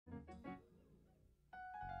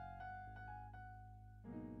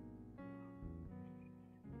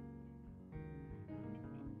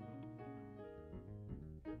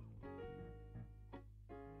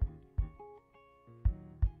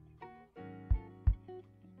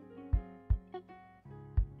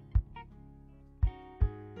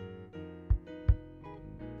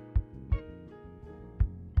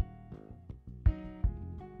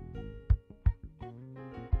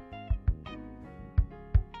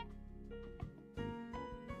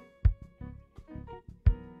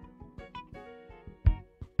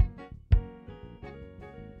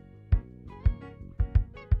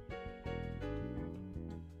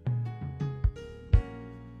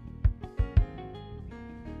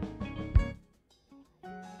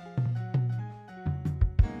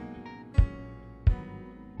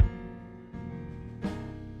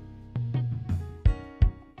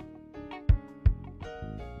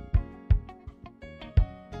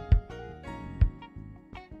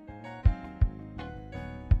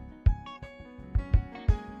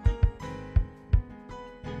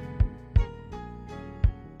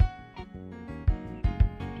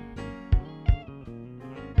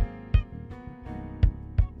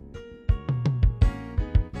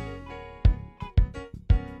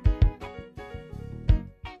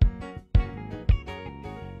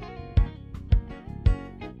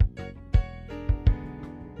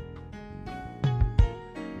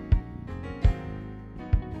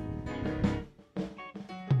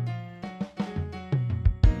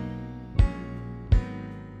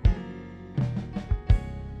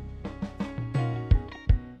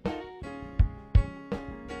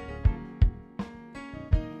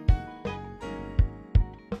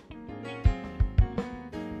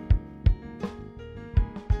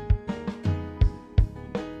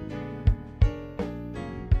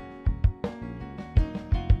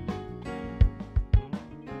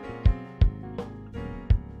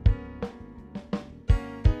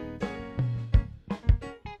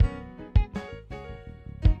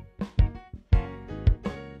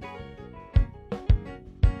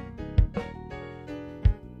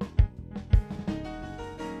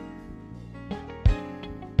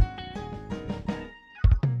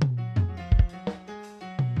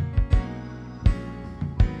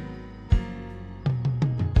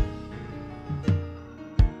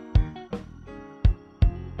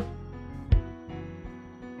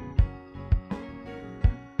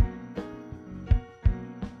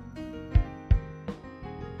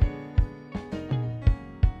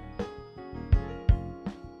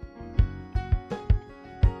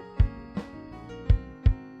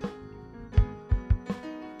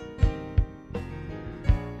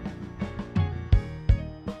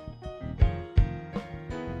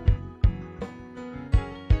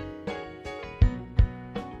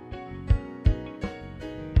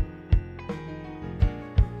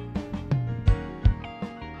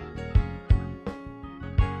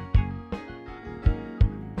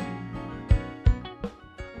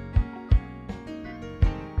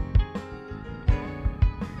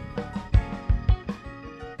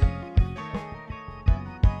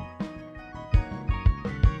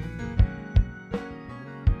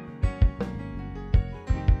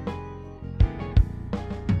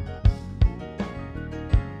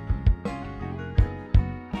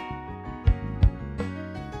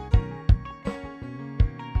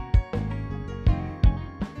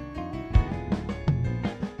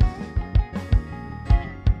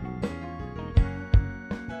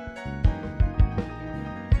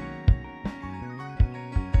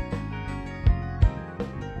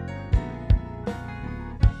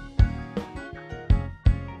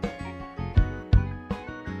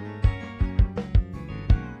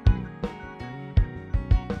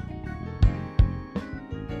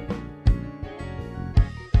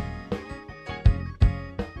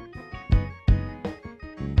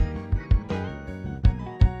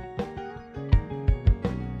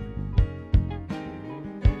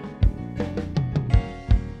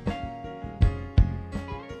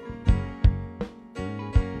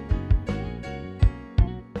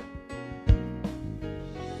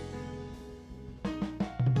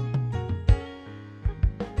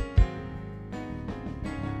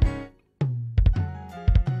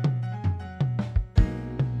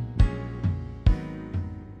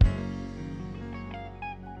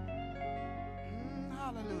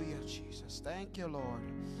Thank you, Lord.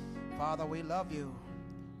 Father, we love you.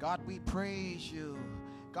 God, we praise you.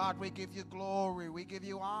 God, we give you glory. We give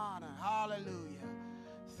you honor. Hallelujah.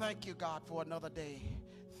 Thank you, God, for another day.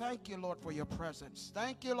 Thank you, Lord, for your presence.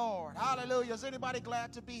 Thank you, Lord. Hallelujah. Is anybody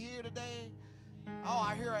glad to be here today? Oh,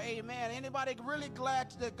 I hear an amen. Anybody really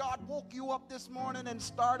glad that God woke you up this morning and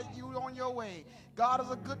started you on your way? God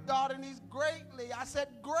is a good God, and he's greatly, I said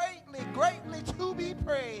greatly, greatly to be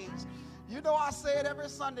praised. You know, I say it every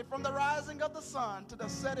Sunday, from the rising of the sun to the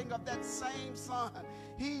setting of that same sun.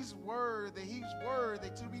 He's worthy. He's worthy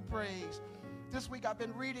to be praised. This week I've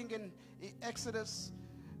been reading in Exodus.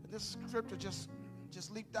 This scripture just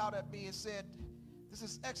leaped out at me. It said, this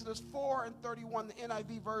is Exodus 4:31, the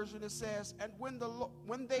NIV version. It says, and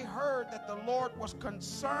when they heard that the Lord was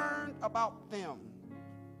concerned about them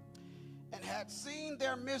and had seen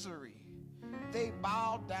their misery, they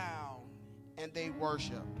bowed down and they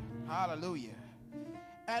worshiped. Hallelujah.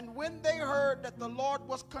 And when they heard that the Lord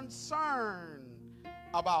was concerned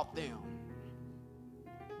about them,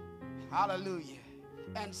 hallelujah,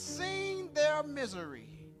 and seeing their misery,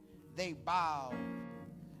 they bowed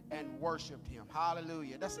and worshiped him.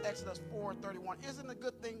 Hallelujah. That's Exodus 4:31. Isn't it a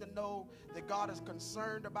good thing to know that God is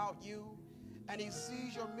concerned about you and he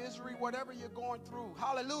sees your misery, whatever you're going through?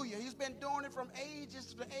 Hallelujah. He's been doing it from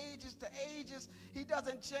ages to ages to ages. He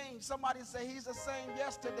doesn't change. Somebody say he's the same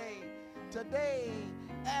yesterday, today,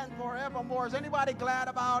 and forevermore. Is anybody glad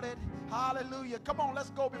about it? Hallelujah. Come on,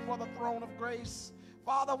 let's go before the throne of grace.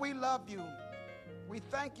 Father, we love you. We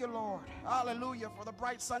thank you, Lord. Hallelujah, for the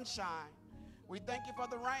bright sunshine. We thank you for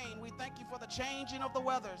the rain. We thank you for the changing of the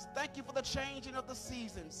weathers. Thank you for the changing of the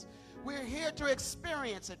seasons. We're here to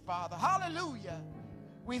experience it, Father. Hallelujah.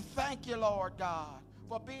 We thank you, Lord God,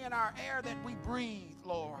 for being our air that we breathe,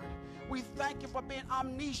 Lord. We thank you for being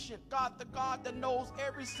omniscient, God, the God that knows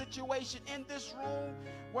every situation in this room,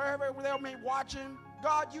 wherever they may be watching.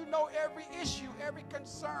 God, you know every issue, every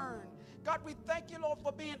concern. God, we thank you, Lord,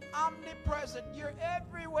 for being omnipresent. You're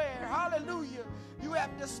everywhere. Hallelujah. You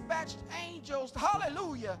have dispatched angels,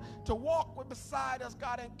 hallelujah, to walk beside us,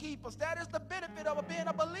 God, and keep us. That is the benefit of being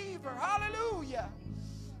a believer. Hallelujah.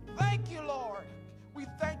 Thank you, Lord. We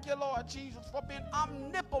thank you, Lord Jesus, for being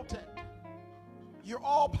omnipotent. You're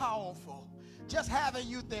all powerful. Just having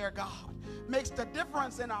you there, God, makes the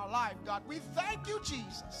difference in our life, God. We thank you,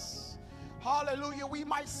 Jesus. Hallelujah. We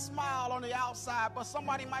might smile on the outside, but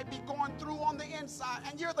somebody might be going through on the inside,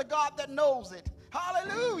 and you're the God that knows it.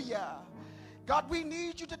 Hallelujah. God, we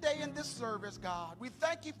need you today in this service, God. We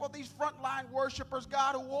thank you for these frontline worshipers,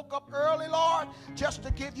 God, who woke up early, Lord, just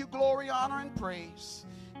to give you glory, honor, and praise.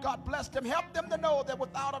 God, bless them. Help them to know that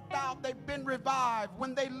without a doubt they've been revived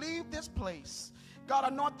when they leave this place.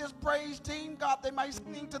 God, anoint this praise team. God, they might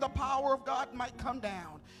sing to the power of God might come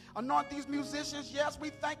down. Anoint these musicians. Yes, we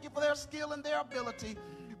thank you for their skill and their ability.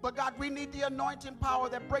 But God, we need the anointing power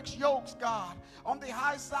that breaks yokes, God, on the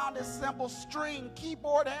high sounding cymbal, string,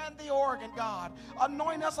 keyboard, and the organ, God.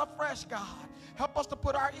 Anoint us afresh, God. Help us to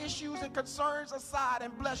put our issues and concerns aside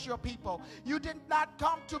and bless your people. You did not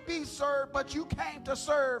come to be served, but you came to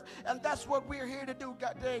serve. And that's what we're here to do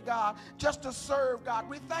today, God, just to serve, God.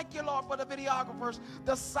 We thank you, Lord, for the videographers,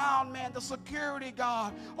 the sound man, the security,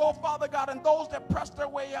 God. Oh, Father God, and those that press their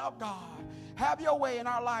way out, God. Have your way in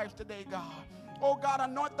our lives today, God. Oh, God,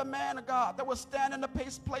 anoint the man of God that will stand in the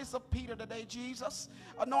place of Peter today, Jesus.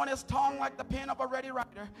 Anoint his tongue like the pen of a ready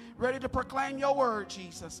writer, ready to proclaim your word,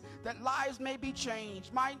 Jesus, that lives may be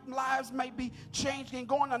changed. My lives may be changed and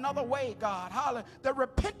going another way, God. Hallelujah. That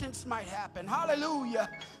repentance might happen. Hallelujah.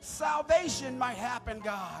 Salvation might happen,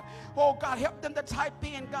 God. Oh, God, help them to type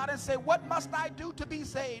in, God, and say, what must I do to be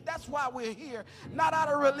saved? That's why we're here. Not out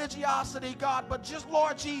of religiosity, God, but just,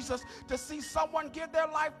 Lord Jesus, to see someone give their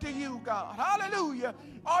life to you, God. Hallelujah. Hallelujah.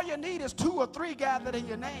 All you need is 2 or 3 gathered in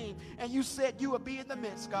your name, and you said you would be in the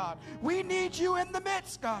midst, God. We need you in the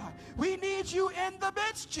midst, God. We need you in the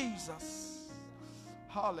midst, Jesus.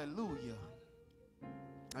 Hallelujah.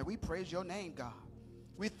 And we praise your name, God.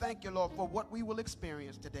 We thank you, Lord, for what we will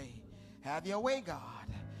experience today. Have your way, God.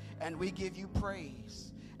 And we give you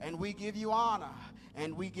praise, and we give you honor,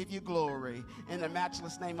 and we give you glory. In the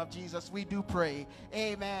matchless name of Jesus, we do pray.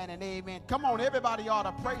 Amen and amen. Come on, everybody ought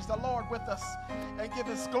to praise the Lord with us and give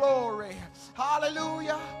us glory.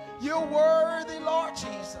 Hallelujah. You're worthy, Lord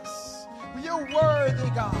Jesus. You're worthy,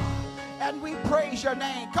 God. And we praise your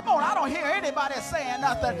name. Come on, I don't hear anybody saying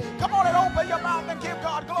nothing. Come on and open your mouth and give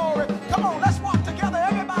God glory. Come on, let's walk together,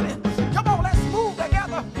 everybody. Come on, let's move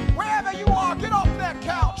together. Wherever you are, get off that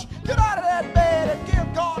couch. Get out of that bed and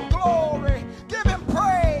give God glory. Give him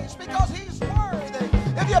praise because he's worthy.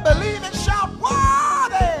 If you believe it, shout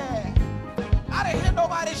worthy. I didn't hear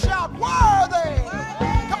nobody shout worthy.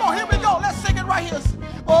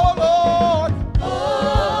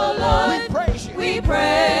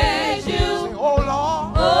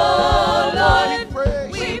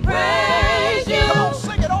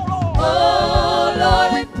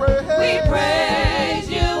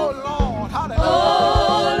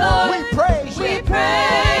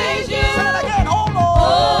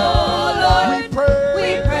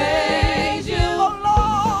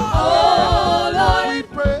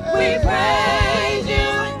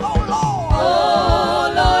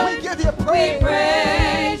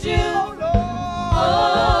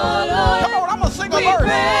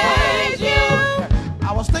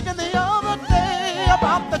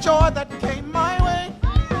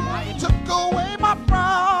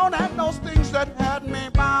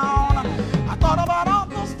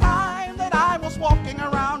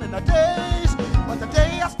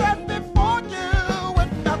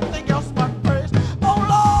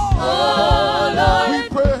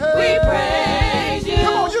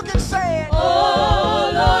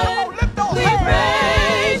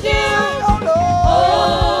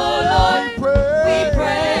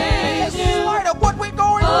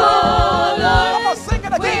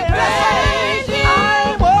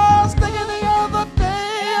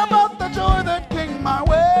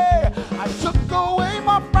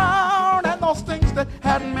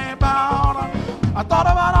 I thought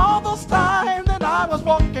about all those times that I was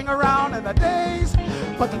walking around in the days,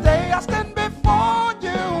 but today I stand before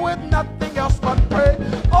you with nothing else but praise.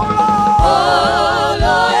 Oh Lord,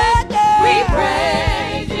 yeah, yeah. We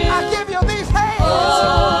praise you. I give you these hands.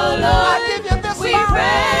 Oh Lord, I give you this we mouth.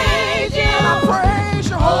 praise you. And I praise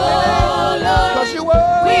your holy name. Lord, 'Cause you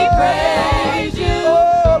were. we praise you.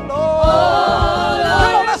 Oh Lord. Oh Lord,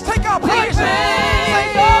 come on, let's take our praise. Say,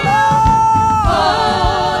 you. oh Lord. Oh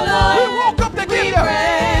Lord, we woke up to give you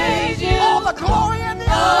praise you. all the glory and the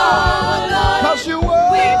Oh honor. Lord, 'Cause you were.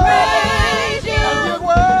 we praise you. And you're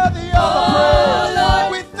worthy of the praise. Lord,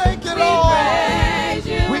 we thank you, we Lord. praise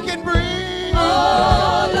you. We can breathe. Oh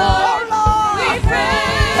Lord, we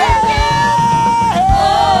praise you. Oh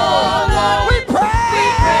Lord, we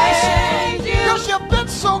praise you. 'Cause you've been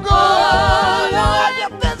so good. Oh Lord, and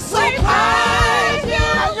you've been so we kind. praise you.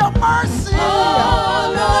 And your mercy. Oh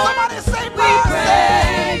Lord, somebody say we mercy.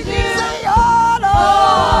 praise you. Say oh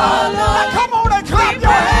Lord. Lord, now come on and clap we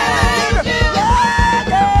your hands and give praise it. you.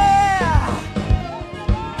 Yeah.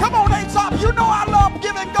 Come on, A-Top. You know I love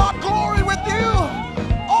giving God glory with you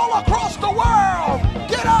all across the world.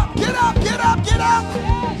 Get up, get up, get up, get up.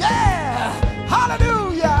 Yeah.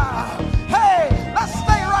 Hallelujah. Hey, let's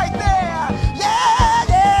stay right there. Yeah,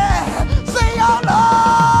 yeah. Say, oh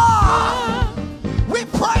Lord, we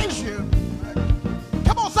praise you.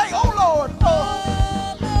 Come on, say, oh Lord. Oh,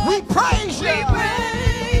 we praise you. We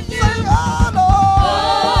praise you. Say, oh Lord, Oh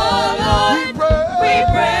Lord, we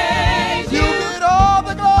praise you. you. Get all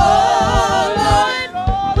the glory. Oh Lord,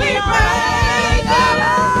 we praise you.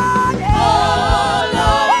 Oh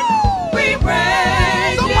Lord, we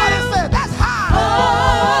praise you. Somebody said that's high. Oh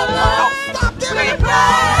Lord, Don't stop giving we him praise.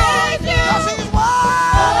 praise you. 'Cause he's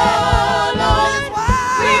worthy. Oh Lord, He's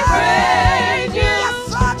worthy. we praise you. Yes,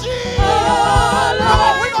 sir, Jesus. Oh Come on,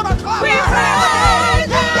 Lord, we're gonna clap we our hands praise again.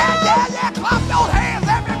 you. Yeah, yeah, yeah, yeah. Clap those hands,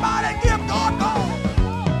 everybody. Give God glory.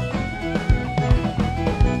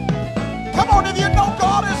 Come on, if you know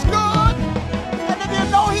God is good, and if you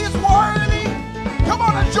know He's worthy, come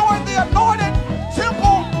on and join the anointed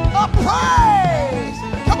temple of praise.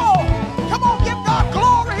 Come on, give God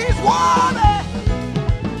glory. He's worthy.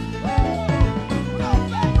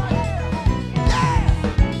 Yeah.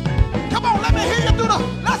 Come on, let me hear you do the.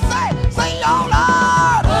 Let's say, oh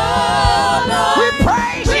Lord. Oh Lord, We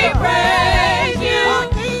praise we you. praise you. What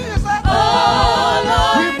is that? Oh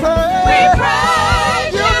Lord, we praise. we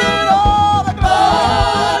praise You you. get all the glory. Oh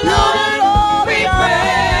You Lord, get all the we honor.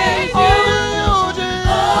 praise you. Only you,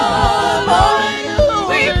 Jesus. Oh Lord, Only you,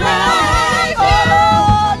 we Jesus. praise Oh you.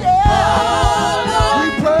 Lord, yeah. Oh Lord, we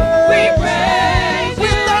praise. we praise We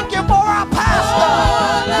you. thank you for our pastor. Oh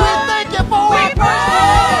We Lord, thank you for we our pastor.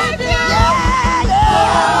 praise you. Yeah,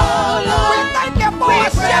 yeah. Oh Lord, we thank you for we a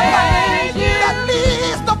shepherd praise you. that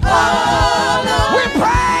leads the flock. Oh Lord, we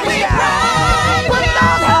praise we you. praise Put you.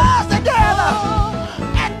 those hands together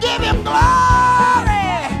and give him glory.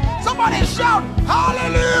 Somebody shout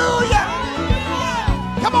hallelujah.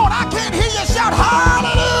 Come on, I can't hear you shout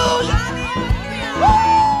hallelujah. Woo!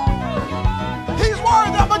 He's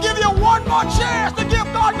worthy. I'm going to give you one more chance to give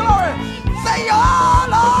God glory. Say, oh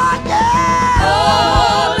Lord, yeah.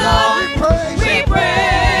 Oh Lord, we praise we you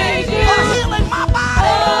praise you. for healing my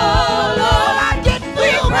body. Oh Lord, when I didn't we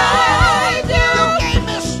feel praise good, you. you gave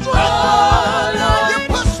me strength. Oh Lord, you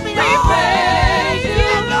pushed me we on. praise you.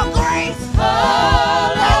 And your grace Oh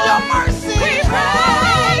and Lord, your mercy, we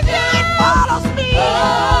praise you. it follows me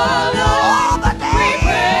Oh Lord, all the we day.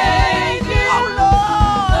 praise you. Oh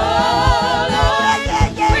Lord, Oh Lord, yeah,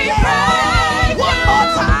 yeah, we yeah, praise one you. more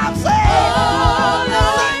time, say, Oh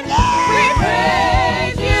Lord, sing yeah. we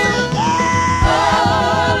praise you. Sing yeah.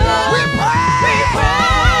 Oh Lord, we praise.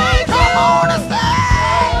 praise you. Come on and say,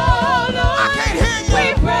 Oh Lord, I can't hear you. we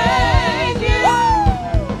praise you. Woo!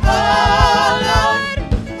 Oh Lord,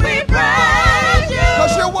 we praise you.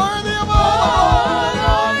 'Cause you're worthy of all the Oh glory.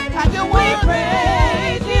 Lord, And you're we worthy.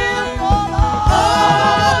 praise you. Oh Lord,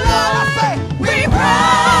 I say, We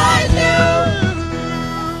praise you.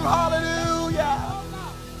 hallelujah.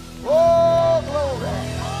 Oh glory.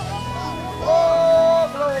 Oh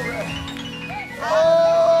glory.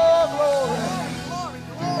 Oh glory.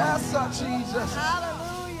 Yes, sir, Jesus.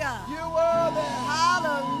 Hallelujah. You were there.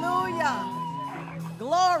 Hallelujah.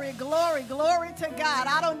 Glory, glory, glory to God.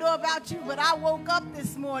 I don't know about you, but I woke up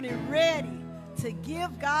this morning ready to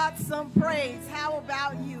give God some praise. How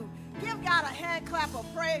about you? Give God a hand clap of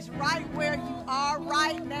praise right where you are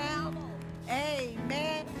right now.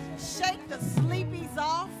 Amen. Shake the sleepies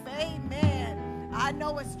off. Amen. I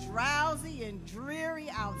know it's drowsy and dreary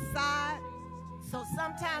outside. So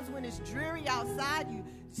sometimes when it's dreary outside, you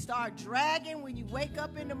start dragging when you wake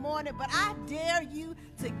up in the morning. But I dare you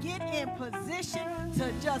to get in position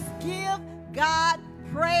to just give God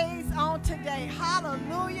praise on today.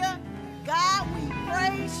 Hallelujah. God, we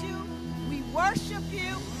praise you. We worship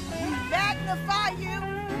you. We magnify you.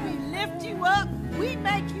 We lift you up. We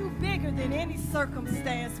make you bigger than any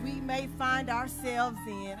circumstance we may find ourselves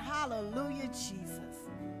in. Hallelujah, Jesus.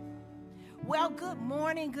 Well, good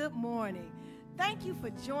morning, good morning. Thank you for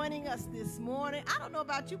joining us this morning. I don't know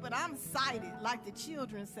about you, but I'm excited, like the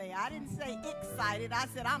children say. I didn't say excited. I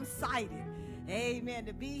said I'm excited. Amen.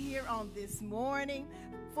 To be here on this morning.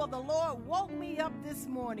 For the Lord woke me up this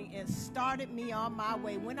morning and started me on my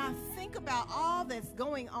way. When I think about all that's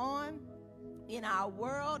going on in our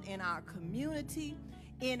world, in our community,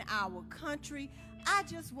 in our country, I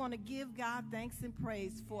just want to give God thanks and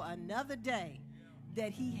praise for another day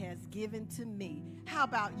that he has given to me. How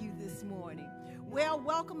about you this morning? Well,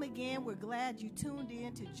 welcome again. We're glad you tuned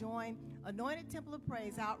in to join Anointed Temple of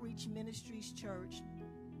Praise Outreach Ministries Church.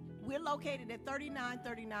 We're located at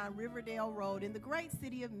 3939 Riverdale Road in the great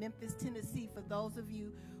city of Memphis, Tennessee. For those of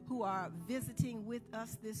you who are visiting with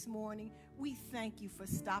us this morning, we thank you for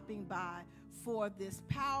stopping by for this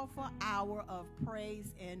powerful hour of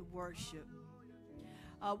praise and worship.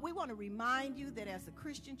 We want to remind you that as a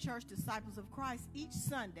Christian church, Disciples of Christ, each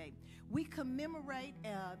Sunday we commemorate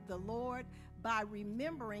the Lord by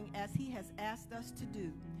remembering, as he has asked us to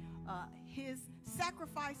do, his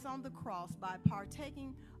sacrifice on the cross by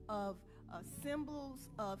partaking of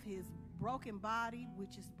symbols of his broken body,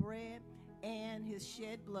 which is bread, and his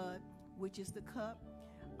shed blood, which is the cup.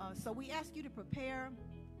 So we ask you to prepare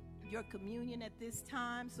your communion at this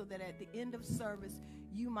time so that at the end of service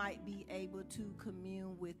you might be able to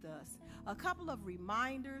commune with us. A couple of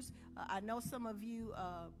reminders. I know some of you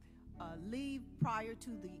leave prior to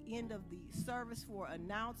the end of the service for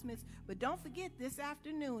announcements, but don't forget this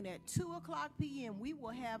afternoon at 2:00 p.m. we will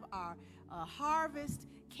have our harvest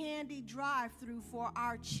candy drive-through for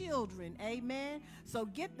our children. Amen. So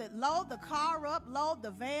load the car up, load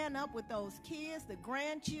the van up with those kids, the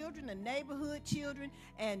grandchildren, the neighborhood children,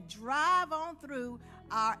 and drive on through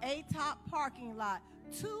our A-top parking lot.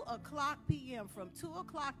 2:00 p.m. From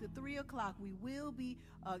 2:00 to 3:00, we will be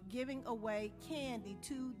giving away candy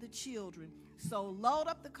to the children. So load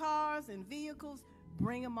up the cars and vehicles,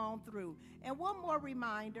 bring them on through. And one more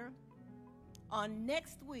reminder, on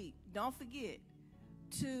next week, don't forget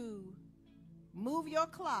to move your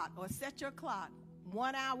clock or set your clock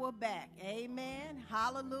 1 hour back. Amen.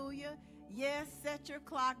 Hallelujah. Yes, set your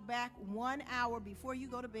clock back 1 hour before you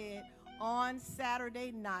go to bed on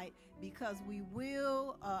Saturday night, because we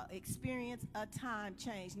will experience a time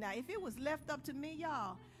change. Now, if it was left up to me,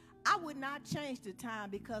 y'all, I would not change the time,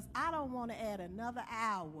 because I don't want to add another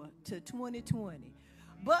hour to 2020.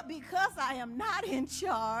 But because I am not in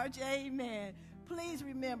charge, amen, please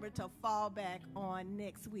remember to fall back on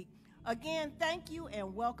next week. Again, thank you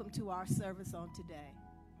and welcome to our service on today.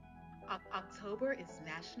 October is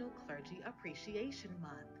National Clergy Appreciation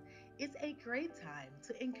Month. It's a great time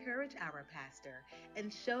to encourage our pastor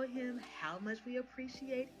and show him how much we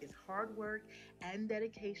appreciate his hard work and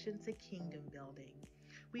dedication to kingdom building.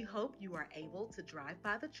 We hope you are able to drive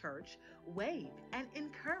by the church, wave, and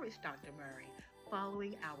encourage Dr. Murray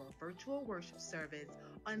following our virtual worship service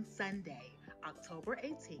on Sunday, October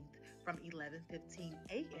 18th from 11:15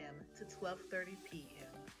 a.m. to 12:30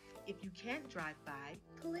 p.m. If you can't drive by,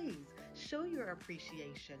 please show your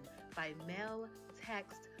appreciation by mail,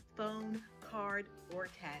 text, phone, card, or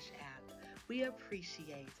cash app. We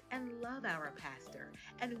appreciate and love our pastor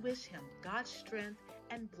and wish him God's strength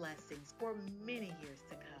and blessings for many years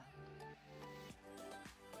to come.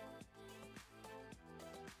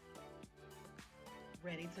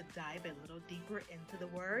 Ready to dive a little deeper into the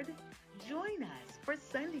Word? Join us for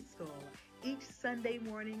Sunday School each Sunday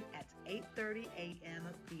morning at 8:30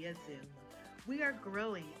 a.m. via Zoom. We are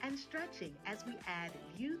growing and stretching as we add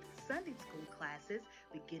youth Sunday School classes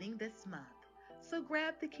beginning this month. So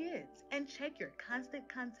grab the kids and check your constant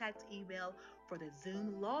contact email for the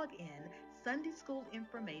Zoom login Sunday School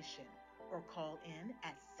information, or call in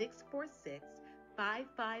at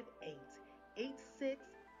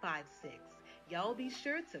 646-558-8656. Y'all be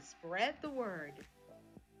sure to spread the word.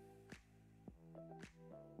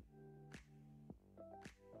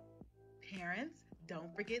 Parents,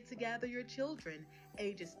 don't forget to gather your children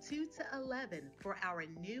ages 2 to 11 for our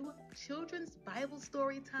new Children's Bible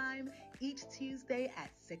Story Time each Tuesday at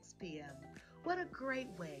 6 p.m. What a great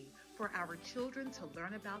way for our children to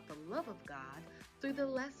learn about the love of God through the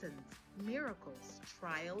lessons, miracles,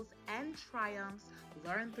 trials, and triumphs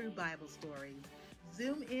learned through Bible stories.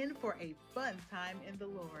 Zoom in for a fun time in the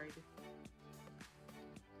Lord.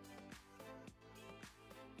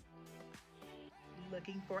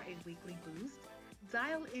 Looking for a weekly boost?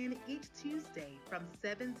 Dial in each Tuesday from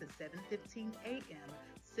 7 to 7:15 a.m.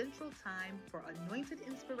 Central Time for Anointed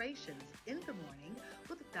Inspirations in the Morning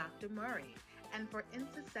with Dr. Murray, and for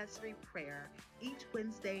intercessory prayer each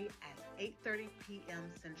Wednesday at 8:30 p.m.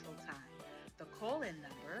 Central Time. The call-in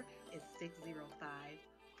number is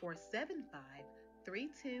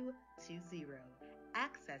 605-475-3220.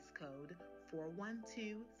 Access code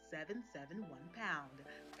 412771#.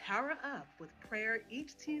 Power up with prayer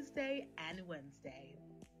each Tuesday and Wednesday.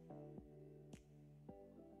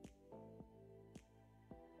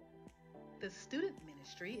 The student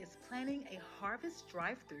ministry is planning a harvest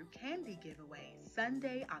drive-through candy giveaway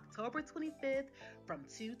Sunday, October 25th from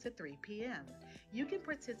 2 to 3 p.m. You can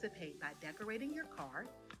participate by decorating your car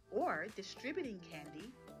or distributing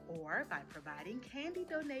candy or by providing candy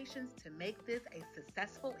donations to make this a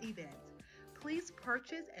successful event. Please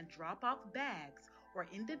purchase and drop off bags or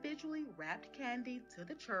individually wrapped candy to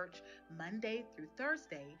the church Monday through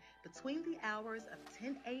Thursday between the hours of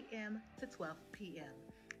 10 a.m. to 12 p.m.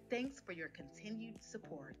 Thanks for your continued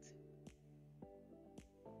support.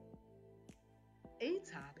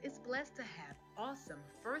 ATOP is blessed to have awesome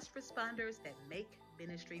first responders that make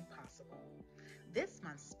ministry possible. This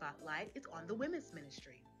month's spotlight is on the women's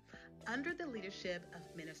ministry. Under the leadership of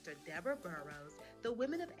Minister Deborah Burrows, the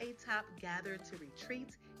women of ATOP gather to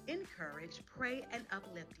retreat, encourage, pray, and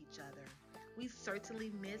uplift each other. We certainly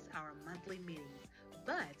miss our monthly meetings,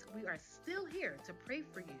 but we are still here to pray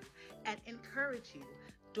for you and encourage you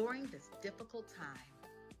during this difficult time.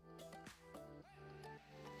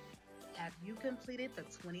 Have you completed the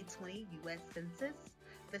 2020 U.S. Census?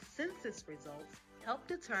 The census results help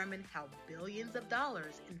determine how billions of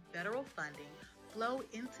dollars in federal funding flow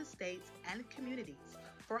into states and communities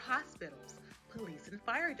for hospitals, police and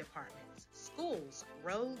fire departments, schools,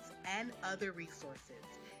 roads, and other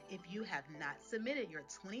resources. If you have not submitted your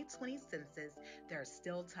 2020 census, there's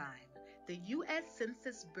still time. The U.S.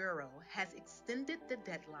 Census Bureau has extended the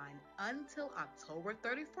deadline until October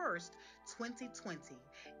 31st, 2020.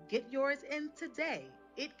 Get yours in today.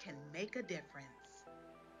 It can make a difference.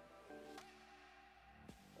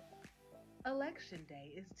 Election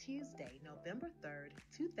Day is Tuesday, November 3rd,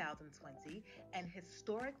 2020, and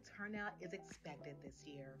historic turnout is expected this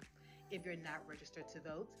year. If you're not registered to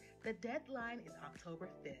vote, the deadline is October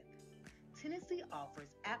 5th. Tennessee offers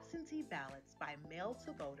absentee ballots by mail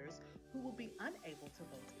to voters who will be unable to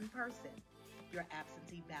vote in person. Your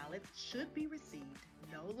absentee ballots should be received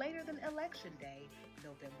no later than Election Day,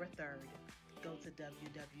 November 3rd. Go to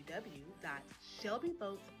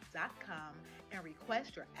www.shelbyvotes.com and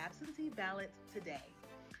request your absentee ballot today.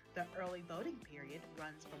 The early voting period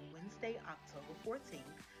runs from Wednesday, October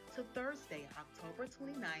 14th to Thursday, October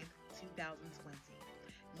 29th, 2020.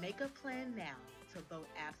 Make a plan now to vote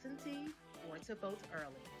absentee or to vote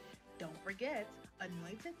early. Don't forget,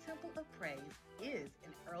 Anointed Temple of Praise is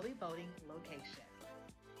an early voting location.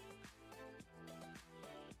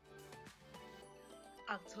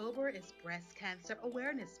 October is Breast Cancer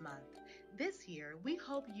Awareness Month. This year, we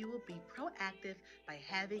hope you will be proactive by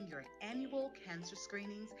having your annual cancer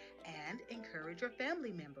screenings and encourage your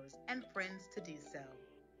family members and friends to do so.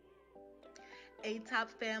 ATOP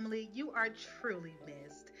family, you are truly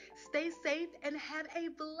missed. Stay safe and have a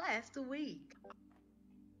blessed week.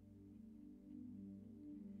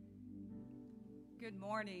 Good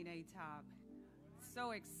morning, ATOP.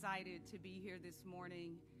 So excited to be here this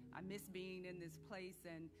morning. I miss being in this place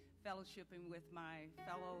and fellowshipping with my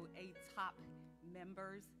fellow ATOP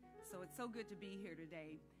members. So it's so good to be here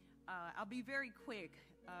today. I'll be very quick.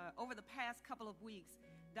 Over the past couple of weeks,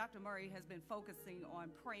 Dr. Murray has been focusing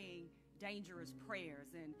on praying dangerous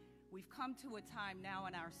prayers. And we've come to a time now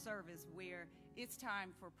in our service where it's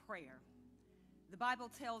time for prayer. The Bible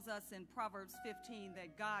tells us in Proverbs 15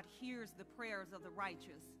 that God hears the prayers of the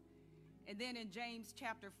righteous. And then in James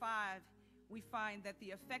chapter 5, we find that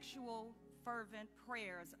the effectual, fervent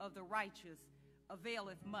prayers of the righteous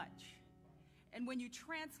availeth much. And when you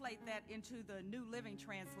translate that into the New Living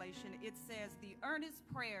Translation, it says, the earnest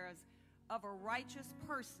prayers of a righteous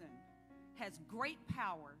person has great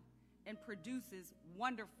power and produces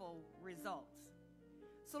wonderful results.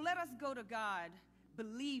 So let us go to God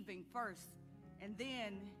believing first, and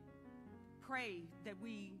then pray that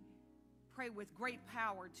we pray with great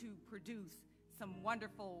power to produce some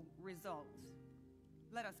wonderful results.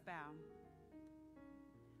 Let us bow.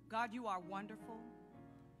 God, you are wonderful.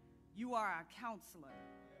 You are our counselor.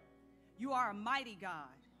 You are a mighty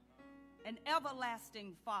God, an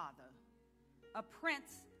everlasting Father, a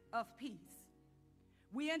Prince of Peace.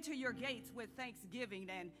 We enter your gates with thanksgiving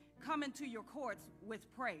and come into your courts with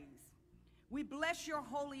praise. We bless your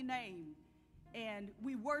holy name, and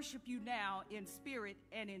we worship you now in spirit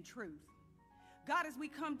and in truth. God, as we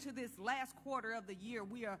come to this last quarter of the year,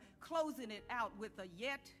 we are closing it out with a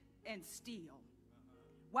yet and still.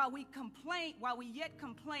 While we yet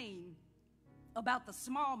complain about the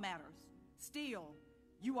small matters, still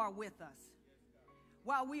you are with us.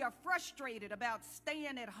 While we are frustrated about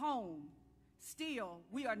staying at home, still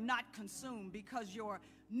we are not consumed, because your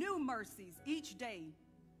new mercies each day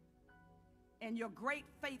and your great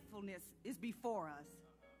faithfulness is before us.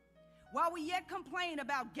 While we yet complain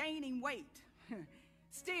about gaining weight,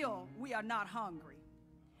 still we are not hungry.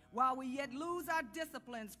 While we yet lose our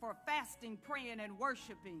disciplines for fasting, praying, and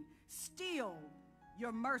worshiping, still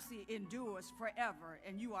your mercy endures forever,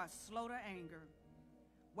 and you are slow to anger.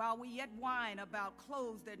 While we yet whine about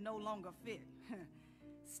clothes that no longer fit,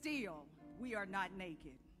 still we are not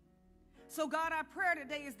naked. So God, our prayer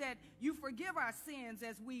today is that you forgive our sins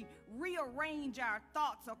as we rearrange our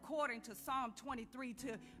thoughts according to Psalm 23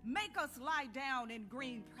 to make us lie down in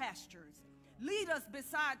green pastures. Lead us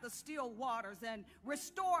beside the still waters and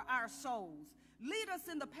restore our souls. Lead us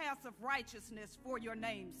in the paths of righteousness for your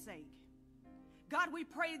name's sake. God, we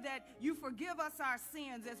pray that you forgive us our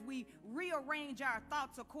sins as we rearrange our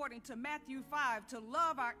thoughts according to Matthew 5 to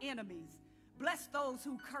love our enemies, bless those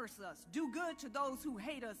who curse us, do good to those who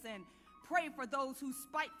hate us, and pray for those who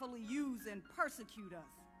spitefully use and persecute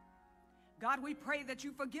us. God, we pray that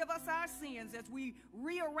you forgive us our sins as we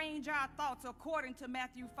rearrange our thoughts according to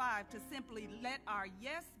Matthew 5 to simply let our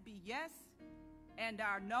yes be yes and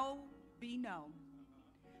our no be no.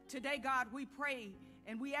 Today, God, we pray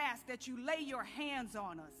and we ask that you lay your hands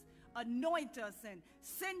on us, anoint us, and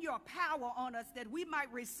send your power on us that we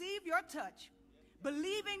might receive your touch,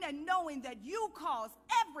 believing and knowing that you cause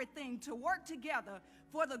everything to work together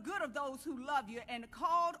for the good of those who love you and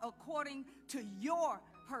called according to your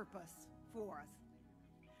purpose for us.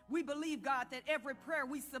 We believe, God, that every prayer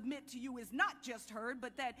we submit to you is not just heard,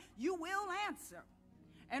 but that you will answer.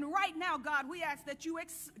 And right now, God, we ask that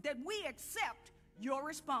we accept your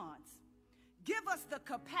response. Give us the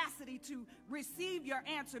capacity to receive your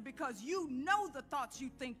answer, because you know the thoughts you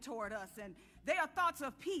think toward us, and they are thoughts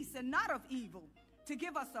of peace and not of evil, to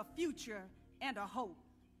give us a future and a hope.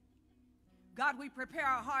 God, we prepare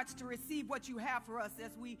our hearts to receive what you have for us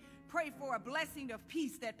as we pray for a blessing of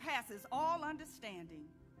peace that passes all understanding.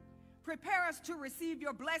 Prepare us to receive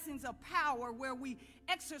your blessings of power where we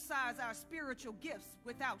exercise our spiritual gifts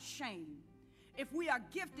without shame. If we are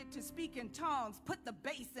gifted to speak in tongues, put the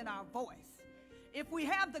bass in our voice. If we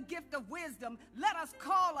have the gift of wisdom, let us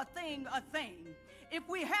call a thing a thing. If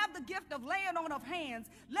we have the gift of laying on of hands,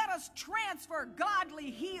 let us transfer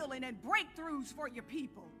godly healing and breakthroughs for your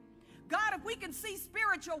people. God, if we can see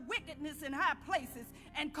spiritual wickedness in high places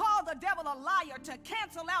and call the devil a liar to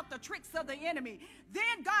cancel out the tricks of the enemy,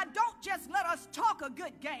 then God, don't just let us talk a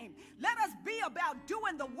good game. Let us be about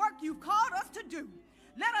doing the work you've called us to do.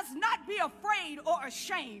 Let us not be afraid or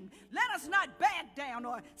ashamed. Let us not back down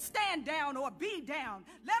or stand down or be down.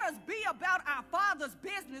 Let us be about our Father's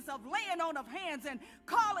business of laying on of hands and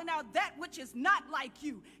calling out that which is not like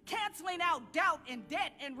you, canceling out doubt and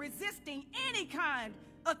debt and resisting any kind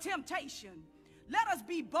of temptation. Let us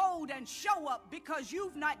be bold and show up, because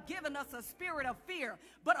you've not given us a spirit of fear,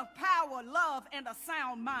 but of power, love, and a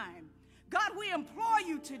sound mind. God, we implore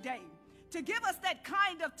you today to give us that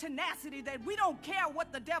kind of tenacity that we don't care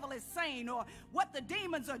what the devil is saying or what the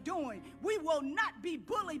demons are doing. We will not be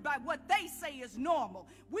bullied by what they say is normal.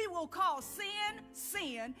 We will call sin,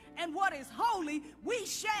 sin, and what is holy, we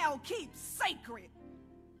shall keep sacred.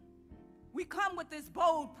 We come with this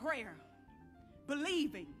bold prayer,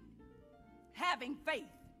 believing, having faith,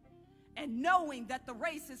 and knowing that the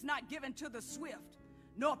race is not given to the swift,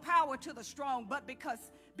 nor power to the strong, but because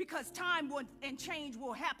time and change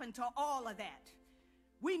will happen to all of that.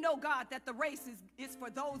 We know, God, that the race is for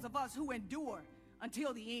those of us who endure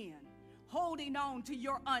until the end, holding on to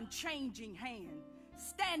your unchanging hand,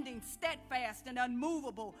 standing steadfast and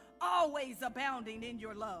unmovable, always abounding in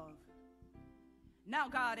your love. Now,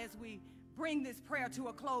 God, as we bring this prayer to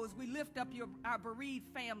a close, we lift up our bereaved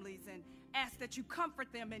families and ask that you comfort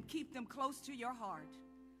them and keep them close to your heart.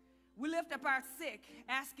 We lift up our sick,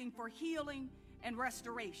 asking for healing and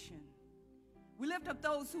restoration. We lift up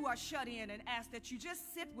those who are shut in and ask that you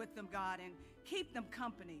just sit with them, God, and keep them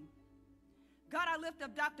company. God, I lift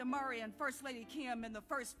up Dr. Murray and First Lady Kim and the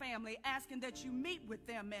First Family, asking that you meet with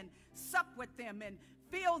them and sup with them and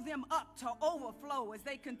fill them up to overflow as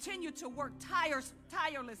they continue to work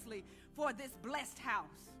tirelessly for this blessed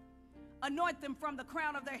house. Anoint them from the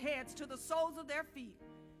crown of their heads to the soles of their feet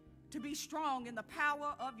to be strong in the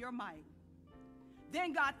power of your might.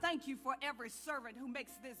 Then, God, thank you for every servant who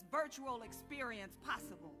makes this virtual experience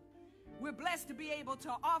possible. We're blessed to be able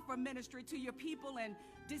to offer ministry to your people and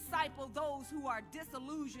disciple those who are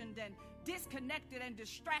disillusioned and disconnected and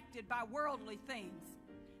distracted by worldly things.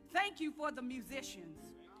 Thank you for the musicians.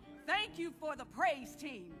 Thank you for the praise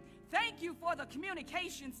team. Thank you for the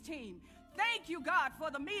communications team. Thank you, God, for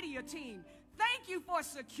the media team. Thank you for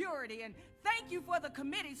security, and thank you for the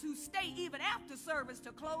committees who stay even after service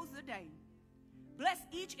to close the day. Bless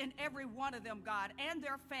each and every one of them, God, and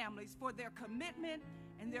their families for their commitment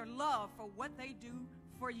and their love for what they do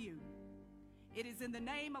for you. It is in the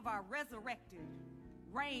name of our resurrected,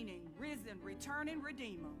 reigning, risen, returning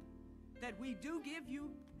Redeemer that we do give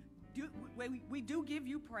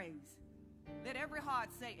you praise. Let every heart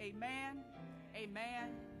say amen, amen,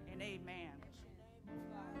 and amen.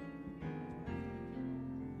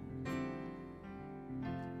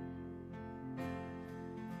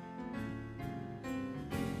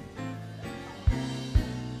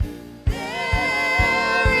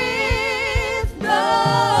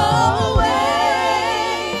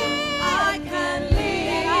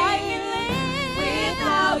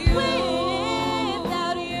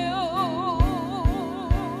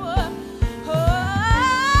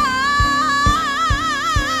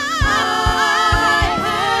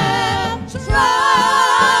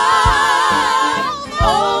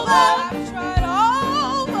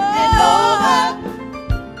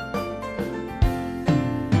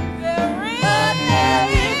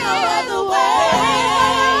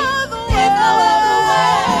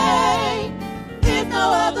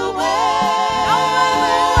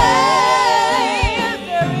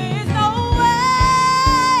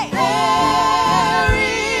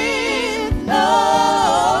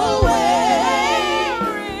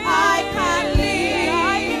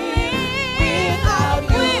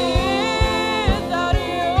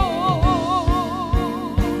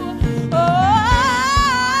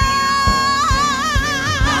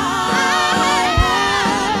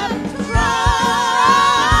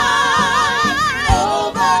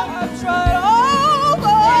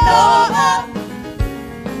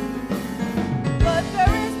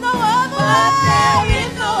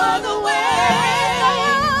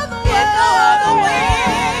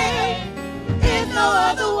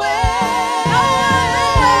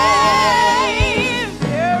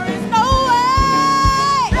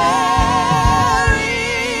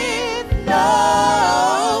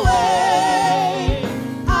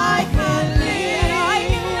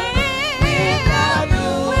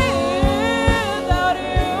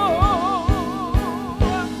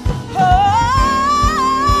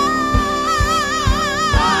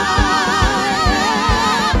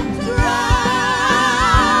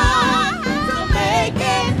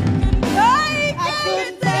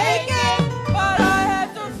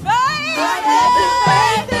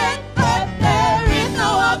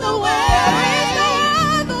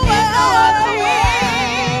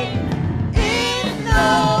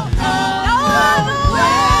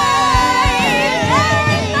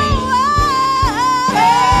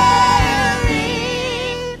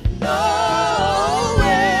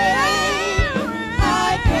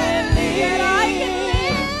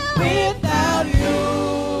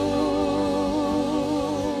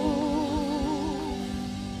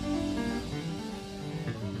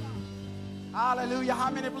 Hallelujah. How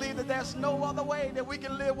many believe that there's no other way that we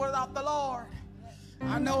can live without the Lord?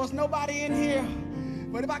 I know there's nobody in here,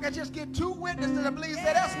 but if I could just get 2 witnesses that believe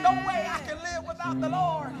that there's no way I can live without the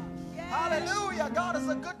Lord. Hallelujah. God is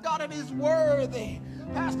a good God and he's worthy.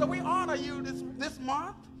 Pastor, we honor you this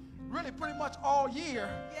month, really pretty much all year,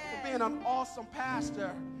 for being an awesome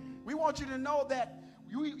pastor. We want you to know that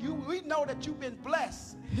we know that you've been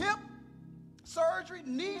blessed. Hip surgery,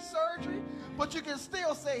 knee surgery, but you can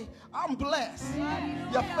still say, I'm blessed.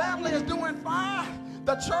 Your family is doing fine.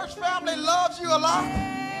 The church family loves you a lot.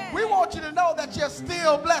 We want you to know that you're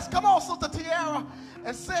still blessed. Come on, Sister Tiara,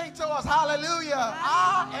 and sing to us, hallelujah.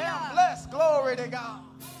 I am blessed. Glory to God.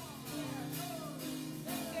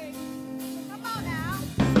 Come on now.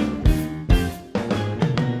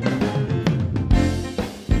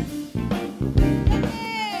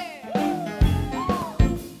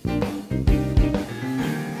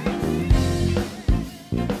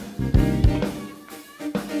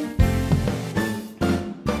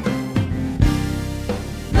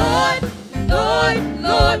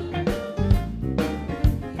 Lord,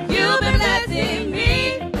 you've been blessing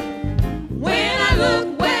me. When I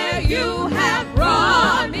look where you have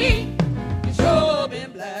brought me, you've sure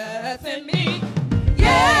been blessing me.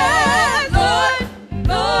 Yes, Lord,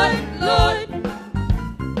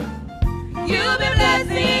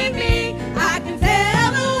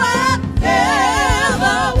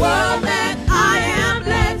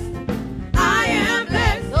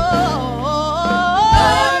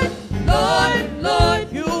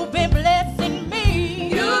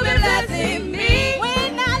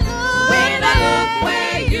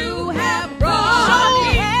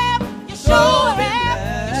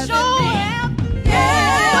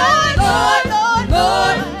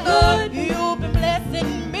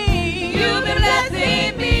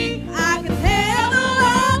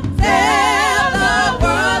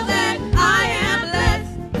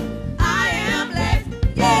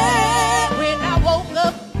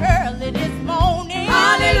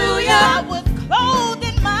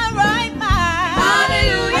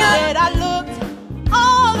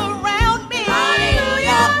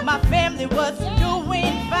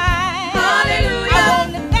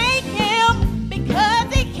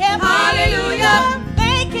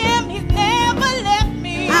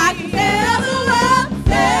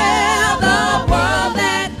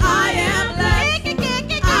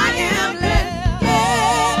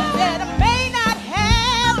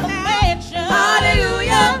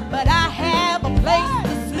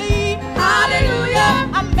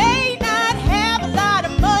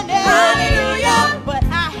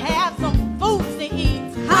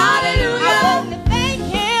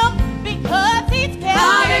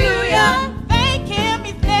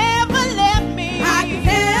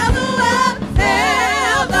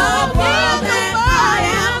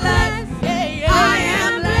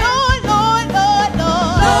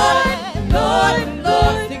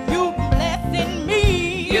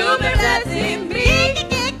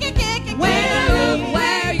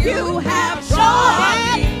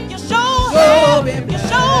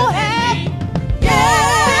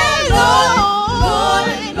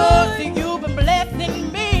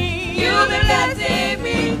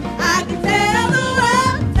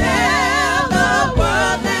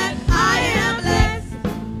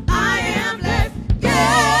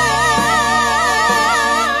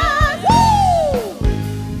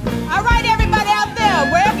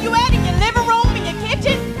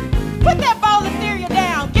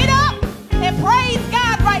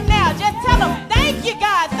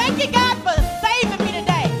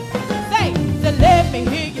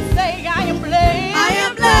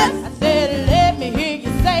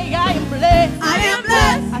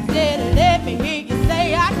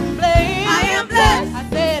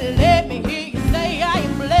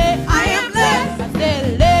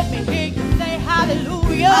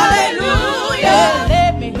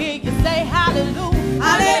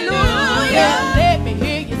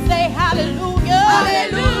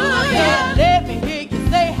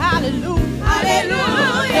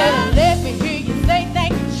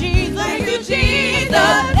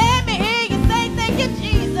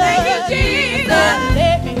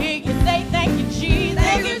 Let me hear you say thank you, Jesus.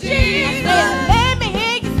 Thank you, Jesus. Let me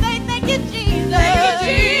hear you say thank you, Jesus. Thank you,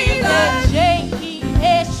 Jesus.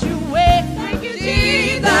 J-E-S-U-S. Thank you,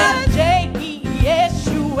 Jesus.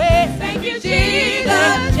 J-E-S-U-S. Thank you,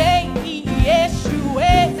 Jesus.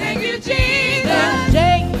 J-E-S-U-S. Thank you, Jesus.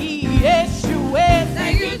 J-E-S-U-S.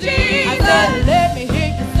 Thank you, Jesus. I said, let me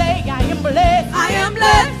hear you say I am blessed. I am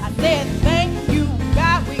blessed. I said, thank you,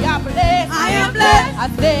 God, we are blessed. I am blessed. I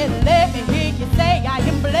said, let me hear you say I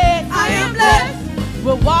am blessed. I am blessed.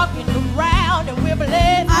 We're walking around and we're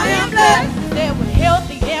blessed. I am blessed. I said, we're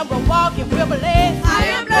healthy and we're walking, we're blessed. I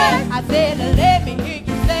am blessed. I said, let me hear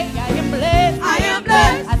you say I am blessed. I am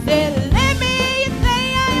blessed. I said, let me hear you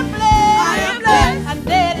say I am blessed. I am blessed. I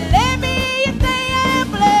said, let me hear you say I am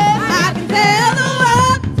blessed. I can tell the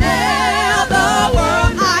world, tell the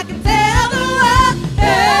world. I can tell the world,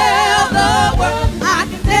 tell the world. I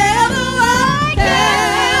can tell the world,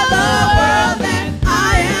 tell the world that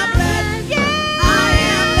I am blessed. Yeah, I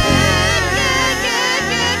am blessed.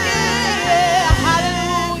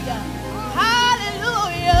 Hallelujah,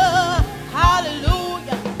 hallelujah,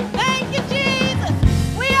 hallelujah. Thank you, Jesus.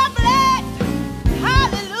 We are blessed.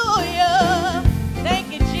 Hallelujah.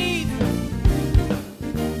 Thank you, Jesus.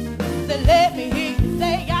 So let me hear you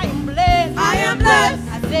say I am blessed. I am blessed.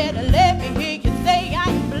 I said, let me hear you say I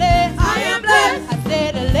am blessed. I am blessed. I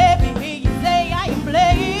said, let me hear you say I am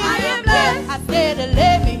blessed. I am blessed. I said,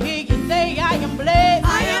 let me hear you say I am blessed.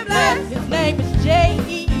 I am blessed. His name is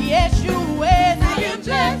J-E-S-U-S. I am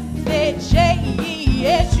blessed. Said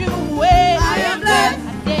J-E-S-U-S. I am blessed.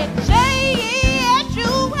 I said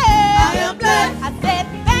J-E-S-U-S. I am blessed. I said,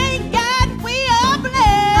 thank God we are blessed.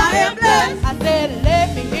 I am blessed. I said,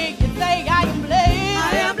 let me hear you say I am blessed.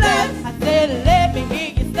 I am blessed. I said, let me hear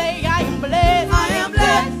you say I am blessed. I am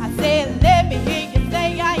blessed. I said, let me hear you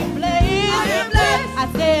say I am blessed. I am blessed.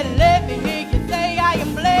 I said, let me hear you say I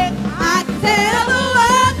am blessed. I can tell the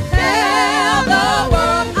world, tell the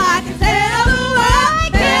world. I can tell the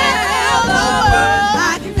world, tell the world.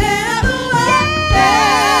 I can tell the world,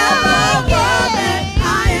 tell the world that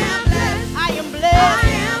I am blessed. I am blessed. I am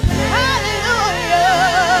blessed.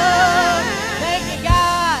 Hallelujah. Thank you,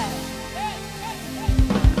 God.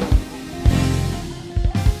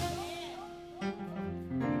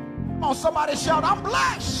 Come on, somebody shout, I'm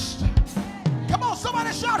blessed. Come on,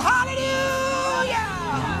 somebody shout, hallelujah.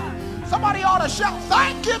 Somebody ought to shout,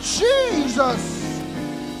 thank you, Jesus.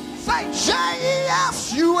 Say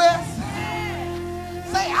J-E-S-U-S.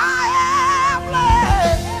 Say, I am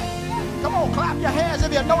blessed. Come on, clap your hands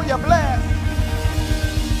if you know you're blessed.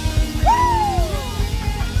 Woo!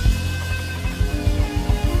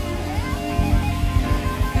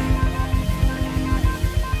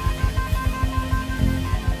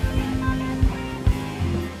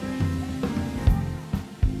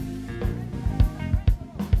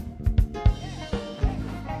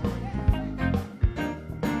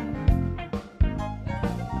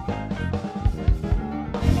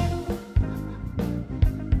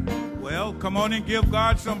 Well, come on and give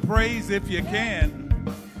God some praise if you can.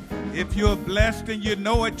 If you're blessed and you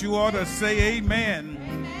know it, you ought to say amen.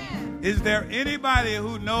 Amen. Is there anybody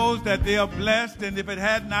who knows that they are blessed, and if it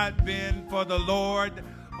had not been for the Lord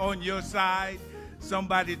on your side,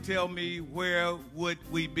 somebody tell me, where would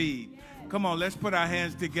we be? Come on, let's put our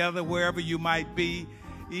hands together wherever you might be.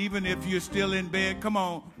 Even if you're still in bed, come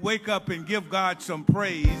on, wake up and give God some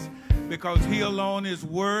praise, because he alone is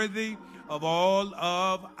worthy of all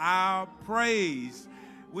of our praise.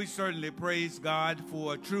 We certainly praise God,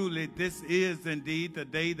 for truly this is indeed the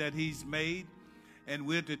day that he's made, and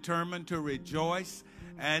we're determined to rejoice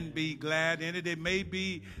and be glad in it. It may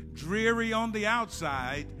be dreary on the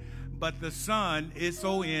outside, but the sun is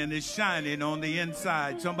shining on the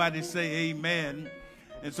inside. Somebody say amen.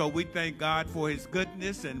 And so we thank God for his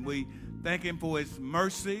goodness, and we thank him for his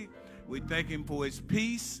mercy. We thank him for his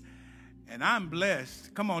peace. And I'm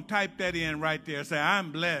blessed. Come on, type that in right there. Say,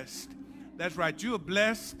 I'm blessed. That's right. You're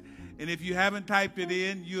blessed. And if you haven't typed it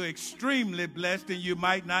in, you're extremely blessed, and you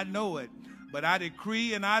might not know it. But I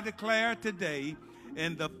decree and I declare today,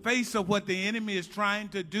 in the face of what the enemy is trying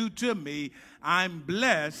to do to me, I'm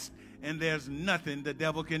blessed, and there's nothing the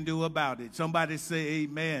devil can do about it. Somebody say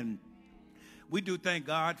amen. We do thank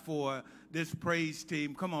God for this praise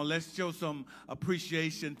team. Come on, let's show some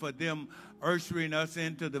appreciation for them ushering us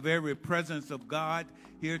into the very presence of God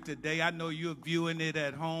here today. I know you're viewing it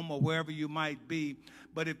at home or wherever you might be,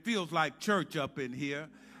 but it feels like church up in here.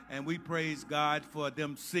 And we praise God for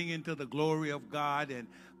them singing to the glory of God, and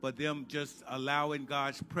for them just allowing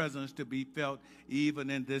God's presence to be felt even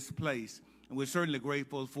in this place. And we're certainly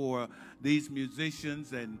grateful for these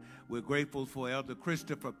musicians, and we're grateful for Elder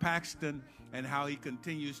Christopher Paxton and how he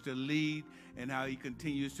continues to lead and how he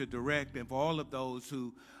continues to direct, and for all of those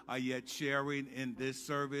who are yet sharing in this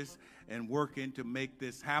service and working to make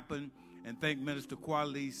this happen. And thank Minister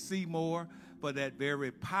Quali Seymour for that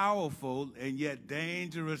very powerful and yet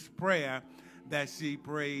dangerous prayer that she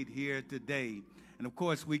prayed here today. And of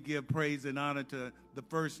course, we give praise and honor to the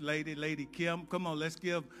First Lady, Lady Kim. Come on, let's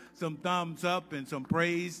give some thumbs up and some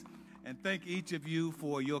praise. And thank each of you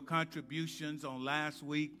for your contributions on last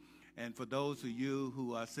week, and for those of you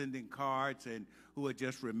who are sending cards and who are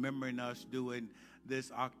just remembering us during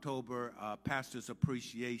this October Pastor's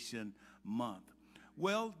Appreciation Month.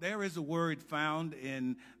 Well, there is a word found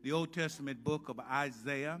in the Old Testament book of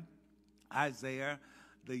Isaiah,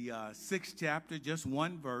 the 6th chapter, just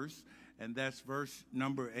one verse, and that's verse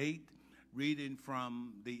number 8. Reading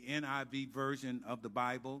from the NIV version of the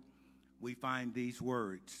Bible, we find these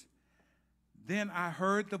words. Then I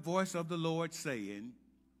heard the voice of the Lord saying,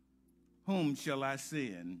 whom shall I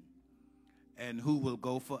send, and who will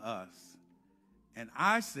go for us? And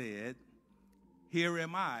I said, here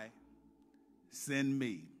am I, send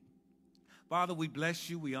me. Father, we bless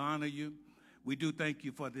you, we honor you. We do thank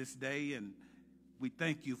you for this day, and we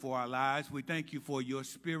thank you for our lives. We thank you for your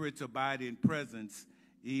Spirit's abiding presence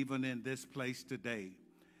even in this place today.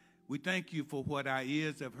 We thank you for what our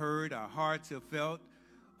ears have heard, our hearts have felt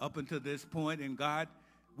up until this point. And God,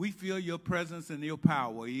 we feel your presence and your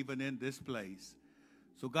power even in this place.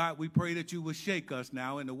 So God, we pray that you will shake us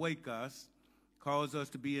now and awake us, cause us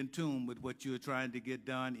to be in tune with what you're trying to get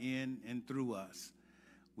done in and through us.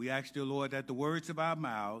 We ask you, Lord, that the words of our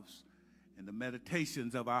mouths and the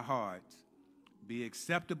meditations of our hearts be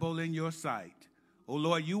acceptable in your sight. Oh,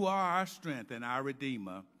 Lord, you are our strength and our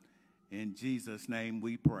Redeemer. In Jesus' name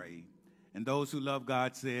we pray. And those who love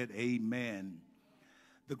God said, amen.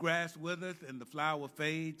 The grass withereth and the flower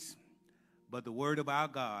fades, but the word of our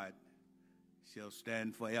God shall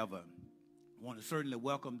stand forever. I want to certainly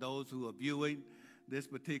welcome those who are viewing this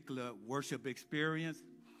particular worship experience.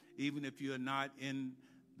 Even if you're not in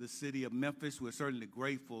the city of Memphis, we're certainly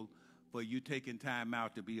grateful for you taking time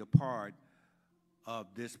out to be a part of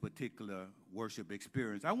this particular worship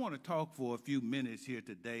experience. I want to talk for a few minutes here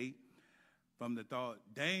today from the thought,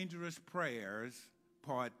 Dangerous Prayers,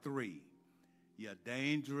 Part 3. Yeah,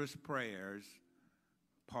 Dangerous Prayers,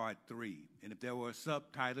 Part 3. And if there were a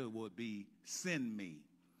subtitle, it would be Send Me.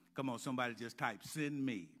 Come on, somebody just type, Send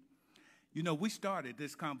Me. You know, we started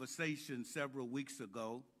this conversation several weeks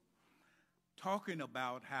ago talking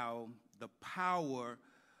about how the power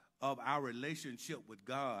of our relationship with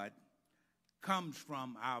God comes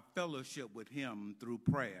from our fellowship with him through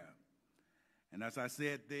prayer. And as I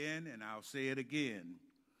said then, and I'll say it again,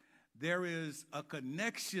 there is a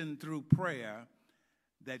connection through prayer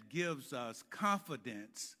that gives us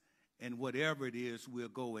confidence in whatever it is we're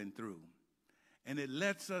going through. And it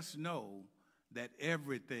lets us know that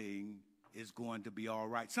everything is going to be all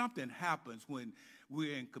right. Something happens when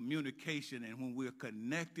we're in communication and when we're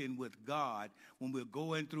connecting with God, when we're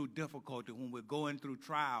going through difficulty, when we're going through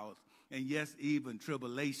trials, and yes, even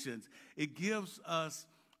tribulations. It gives us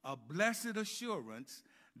a blessed assurance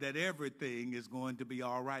that everything is going to be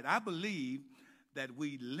all right. I believe that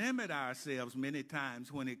we limit ourselves many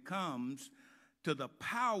times when it comes to the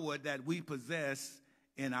power that we possess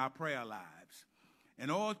in our prayer lives.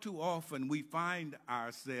 And all too often we find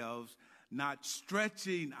ourselves not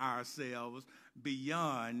stretching ourselves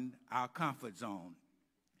beyond our comfort zone.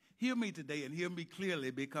 Hear me today and hear me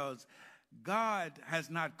clearly, because God has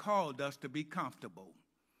not called us to be comfortable,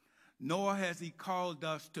 nor has he called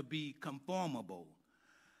us to be conformable,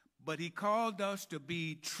 but he called us to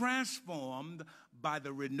be transformed by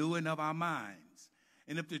the renewing of our minds.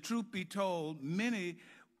 And if the truth be told, many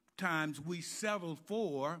times we settle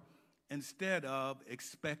for instead of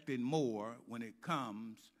expecting more when it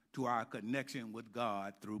comes to our connection with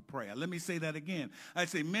God through prayer. Let me say that again. I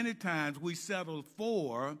say many times we settle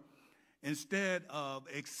for instead of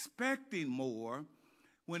expecting more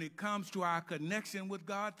when it comes to our connection with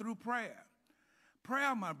God through prayer.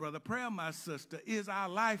 Prayer, my brother, prayer, my sister, is our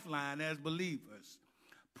lifeline as believers.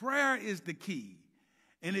 Prayer is the key,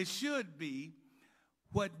 and it should be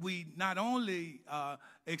what we not only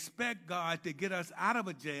expect God to get us out of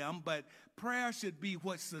a jam, but prayer should be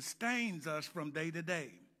what sustains us from day to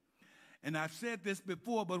day. And I've said this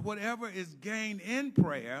before, but whatever is gained in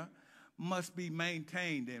prayer must be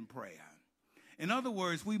maintained in prayer. In other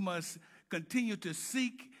words, we must continue to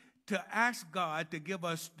seek to ask God to give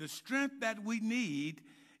us the strength that we need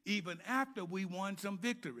even after we won some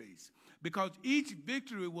victories, because each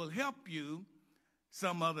victory will help you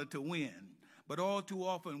some other to win. But all too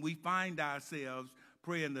often we find ourselves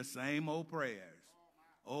praying the same old prayers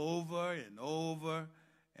over and over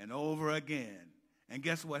and over again. And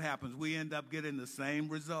guess what happens? We end up getting the same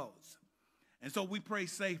results. And so we pray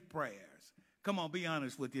safe prayers. Come on, be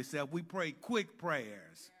honest with yourself. We pray quick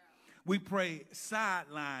prayers. We pray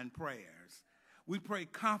sideline prayers. We pray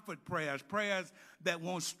comfort prayers, prayers that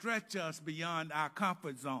won't stretch us beyond our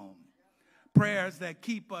comfort zone, prayers that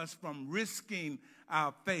keep us from risking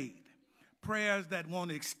our faith, prayers that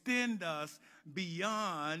won't extend us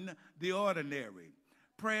beyond the ordinary,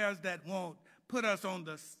 prayers that won't put us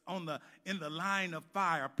in the line of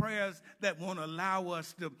fire, prayers that won't allow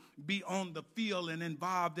us to be on the field and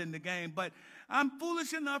involved in the game. But I'm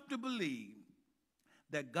foolish enough to believe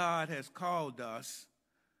that God has called us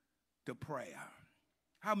to prayer.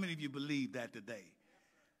 How many of you believe that today?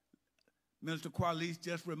 Minister Qualice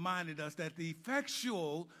just reminded us that the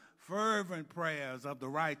effectual, fervent prayers of the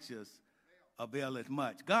righteous availeth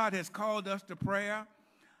much. God has called us to prayer.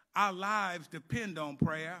 Our lives depend on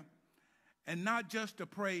prayer. And not just to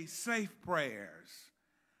pray safe prayers,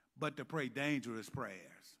 but to pray dangerous prayers.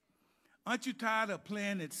 Aren't you tired of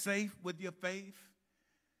playing it safe with your faith?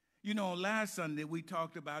 You know, last Sunday we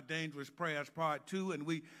talked about dangerous prayers, part 2, and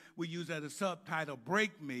we used as a subtitle,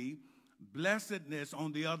 Break Me, Blessedness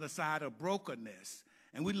on the Other Side of Brokenness.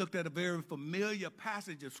 And we looked at a very familiar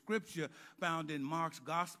passage of Scripture found in Mark's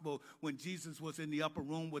Gospel when Jesus was in the upper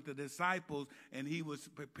room with the disciples and he was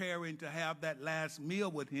preparing to have that last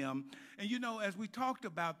meal with him. And you know, as we talked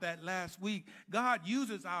about that last week, God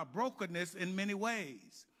uses our brokenness in many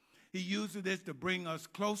ways. He uses this to bring us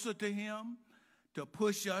closer to him, to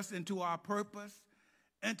push us into our purpose,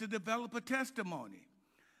 and to develop a testimony.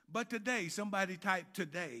 But today, somebody type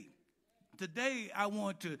today. Today, I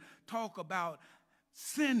want to talk about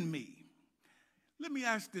send me. Let me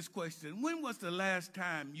ask this question. When was the last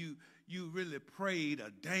time you really prayed a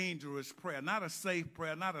dangerous prayer? Not a safe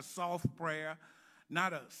prayer, not a soft prayer,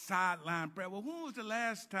 not a sideline prayer. Well, when was the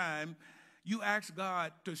last time you asked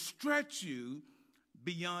God to stretch you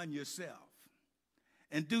beyond yourself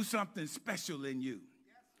and do something special in you?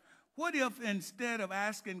 What if instead of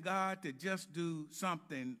asking God to just do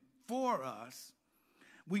something for us,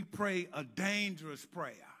 we pray a dangerous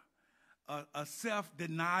prayer? A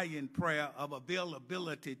self-denying prayer of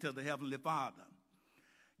availability to the Heavenly Father.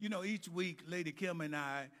 You know, each week, Lady Kim and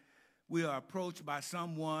I, we are approached by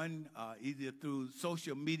someone either through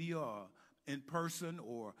social media or in person,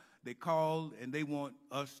 or they call and they want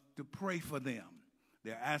us to pray for them.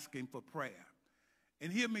 They're asking for prayer.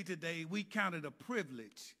 And hear me today, we count it a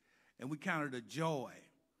privilege and we count it a joy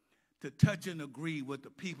to touch and agree with the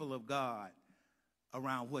people of God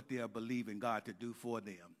around what they are believing God to do for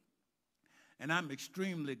them. And I'm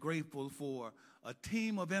extremely grateful for a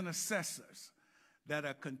team of intercessors that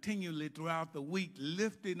are continually throughout the week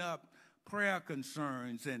lifting up prayer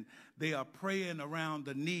concerns, and they are praying around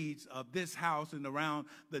the needs of this house and around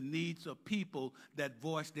the needs of people that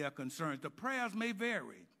voice their concerns. The prayers may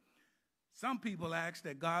vary. Some people ask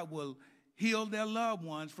that God will heal their loved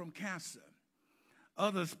ones from cancer.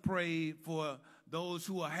 Others pray for those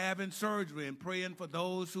who are having surgery and praying for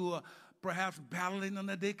those who are perhaps battling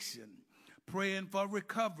an addiction, praying for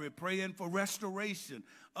recovery, praying for restoration.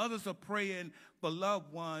 Others are praying for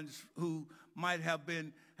loved ones who might have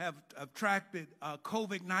attracted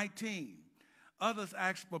COVID-19. Others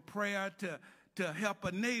ask for prayer to help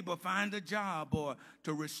a neighbor find a job, or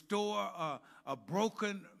to restore a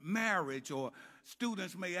broken marriage, or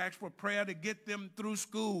students may ask for prayer to get them through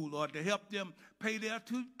school, or to help them pay their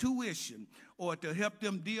tuition, or to help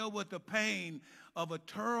them deal with the pain of a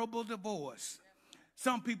terrible divorce.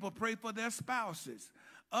 Some people pray for their spouses.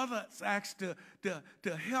 Others ask to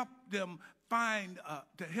help them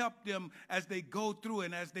to help them as they go through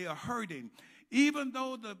and as they are hurting. Even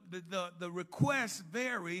though the requests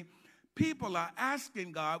vary, people are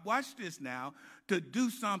asking God, watch this now, to do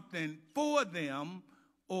something for them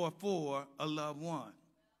or for a loved one.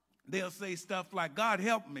 They'll say stuff like, God,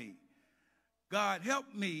 help me. God, help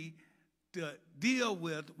me to deal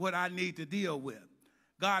with what I need to deal with.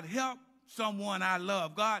 God, help someone I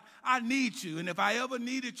love. God, I need you. And if I ever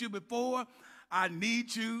needed you before, I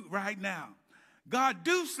need you right now. God,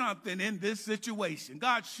 do something in this situation.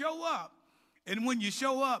 God, show up. And when you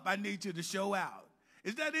show up, I need you to show out.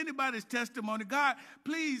 Is that anybody's testimony? God,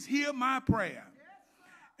 please hear my prayer.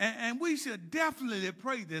 And we should definitely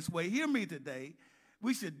pray this way. Hear me today.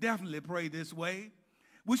 We should definitely pray this way.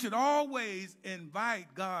 We should always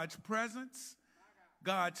invite God's presence,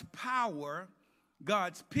 God's power,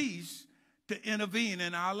 God's peace to intervene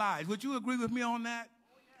in our lives. Would you agree with me on that?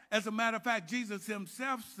 As a matter of fact, Jesus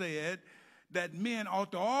himself said that men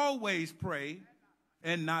ought to always pray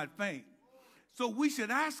and not faint. So we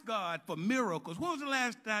should ask God for miracles. When was the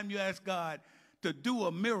last time you asked God to do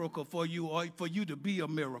a miracle for you or for you to be a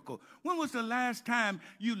miracle? When was the last time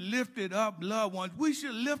you lifted up loved ones? We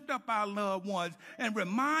should lift up our loved ones and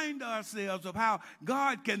remind ourselves of how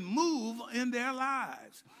God can move in their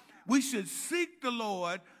lives. We should seek the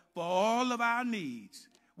Lord for all of our needs.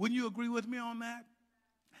 Wouldn't you agree with me on that?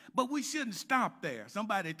 But we shouldn't stop there.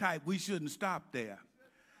 Somebody type, we shouldn't stop there.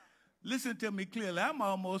 Listen to me clearly. I'm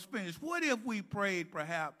almost finished. What if we prayed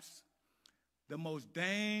perhaps the most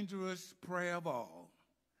dangerous prayer of all?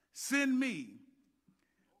 Send me,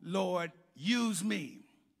 Lord, use me.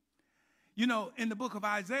 You know, in the book of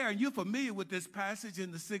Isaiah, and you're familiar with this passage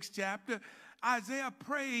in the 6th chapter, Isaiah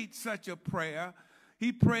prayed such a prayer.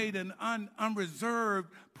 He prayed an unreserved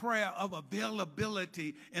prayer of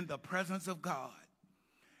availability in the presence of God.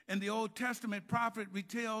 And the Old Testament prophet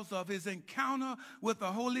retells of his encounter with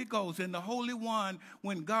the Holy Ghost and the Holy One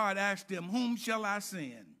when God asked him, whom shall I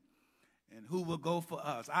send? And who will go for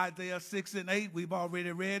us? Isaiah 6 and 8, we've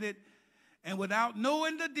already read it. And without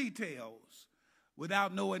knowing the details,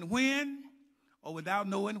 without knowing when or without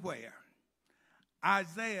knowing where,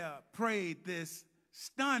 Isaiah prayed this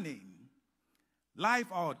stunning,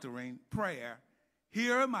 life-altering prayer,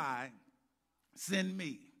 here am I, send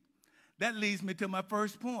me. That leads me to my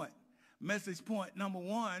first point. Message point number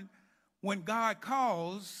 1, when God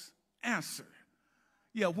calls, answer.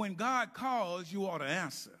 Yeah, when God calls, you ought to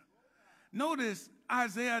answer. Notice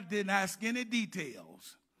Isaiah didn't ask any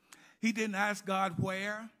details. He didn't ask God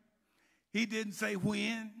where. He didn't say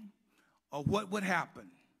when or what would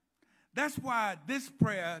happen. That's why this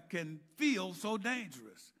prayer can feel so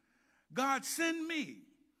dangerous. God, send me.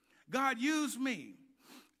 God, use me.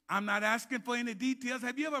 I'm not asking for any details.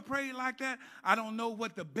 Have you ever prayed like that? I don't know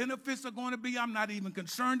what the benefits are going to be. I'm not even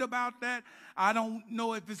concerned about that. I don't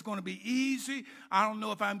know if it's going to be easy. I don't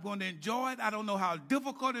know if I'm going to enjoy it. I don't know how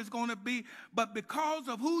difficult it's going to be. But because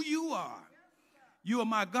of who you are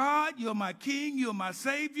my God, you're my King, you're my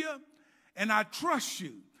Savior, and I trust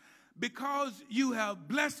you. Because you have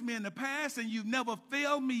blessed me in the past and you've never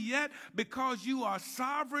failed me yet, because you are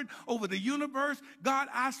sovereign over the universe, God,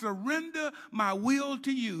 I surrender my will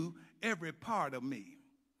to you, every part of me.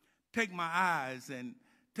 Take my eyes and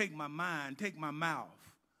take my mind, take my mouth,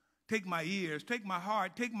 take my ears, take my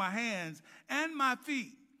heart, take my hands and my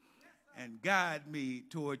feet, and guide me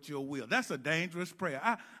towards your will. That's a dangerous prayer.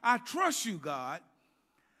 I trust you, God.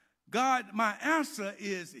 God, my answer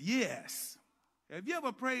is yes. Have you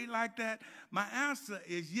ever prayed like that? My answer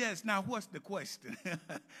is yes. Now, what's the question?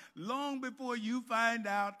 Long before you find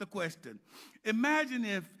out the question, imagine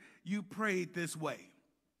if you prayed this way.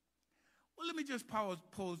 Well, let me just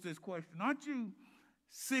pose this question. Aren't you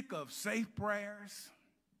sick of safe prayers?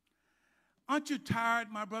 Aren't you tired,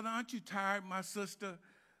 my brother? Aren't you tired, my sister,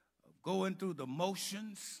 of going through the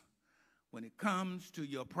motions when it comes to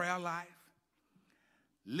your prayer life?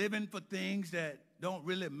 Living for things that don't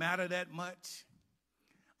really matter that much?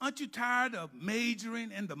 Aren't you tired of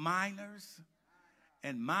majoring in the minors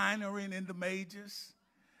and minoring in the majors?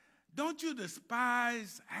 Don't you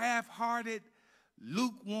despise half-hearted,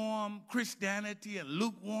 lukewarm Christianity and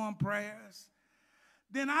lukewarm prayers?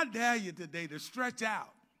 Then I dare you today to stretch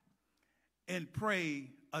out and pray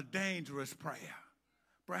a dangerous prayer.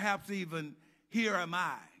 Perhaps even, here am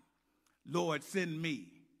I, Lord, send me.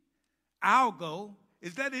 I'll go.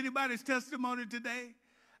 Is that anybody's testimony today?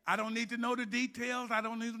 I don't need to know the details. I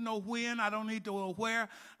don't need to know when. I don't need to know where.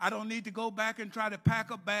 I don't need to go back and try to pack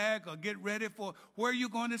a bag or get ready for where you're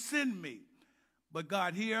going to send me. But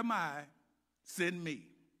God, here am I, send me.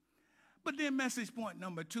 But then message point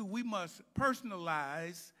number 2, we must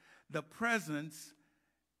personalize the presence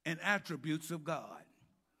and attributes of God.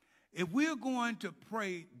 If we're going to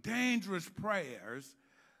pray dangerous prayers,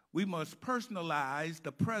 we must personalize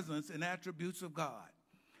the presence and attributes of God.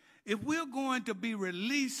 If we're going to be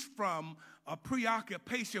released from a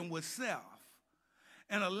preoccupation with self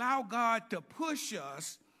and allow God to push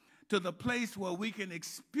us to the place where we can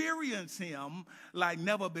experience him like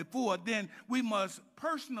never before, then we must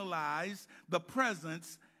personalize the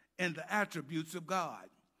presence and the attributes of God.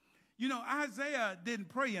 You know, Isaiah didn't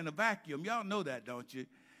pray in a vacuum. Y'all know that, don't you?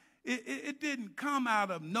 It didn't come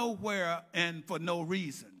out of nowhere and for no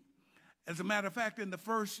reason. As a matter of fact, in the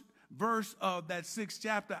first verse of that 6th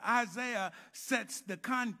chapter, Isaiah sets the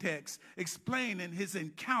context, explaining his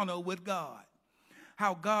encounter with God.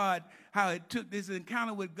 How his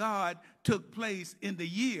encounter with God took place in the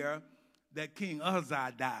year that King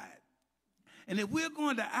Uzziah died. And if we're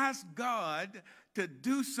going to ask God to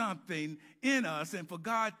do something in us and for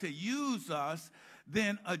God to use us,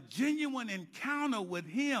 then a genuine encounter with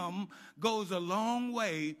him goes a long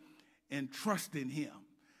way in trusting him.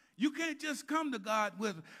 You can't just come to God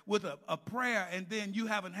with a prayer and then you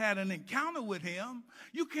haven't had an encounter with him.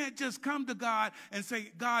 You can't just come to God and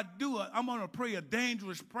say, God, I'm going to pray a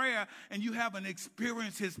dangerous prayer, and you haven't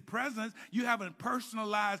experienced his presence. You haven't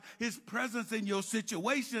personalized his presence in your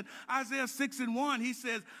situation. Isaiah 6:1, he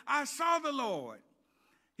says, I saw the Lord.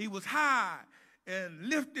 He was high and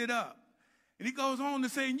lifted up. And he goes on to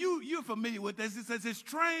say, and you're familiar with this. He says, his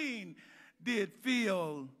train did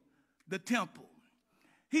fill the temple.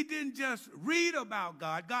 He didn't just read about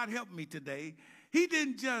God. God help me today. He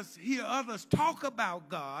didn't just hear others talk about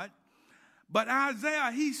God. But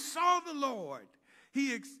Isaiah, he saw the Lord.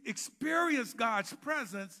 He experienced God's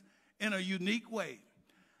presence in a unique way.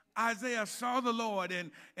 Isaiah saw the Lord,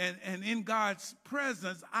 and in God's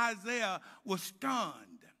presence, Isaiah was stunned.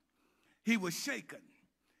 He was shaken.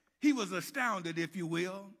 He was astounded, if you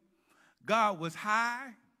will. God was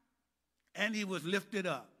high, and he was lifted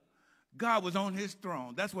up. God was on his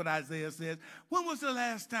throne. That's what Isaiah says. When was the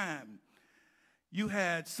last time you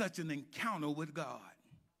had such an encounter with God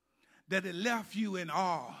that it left you in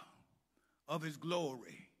awe of his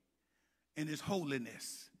glory and his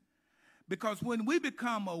holiness? Because when we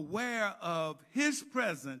become aware of his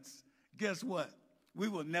presence, guess what? We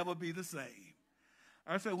will never be the same.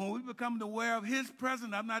 I said, when we become aware of his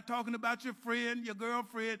presence, I'm not talking about your friend, your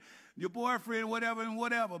girlfriend, your boyfriend, whatever and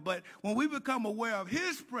whatever. But when we become aware of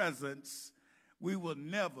his presence, we will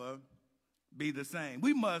never be the same.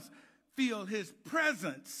 We must feel his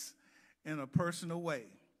presence in a personal way.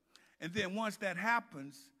 And then once that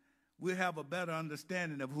happens, we'll have a better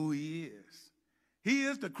understanding of who he is. He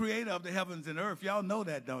is the creator of the heavens and earth. Y'all know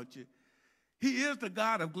that, don't you? He is the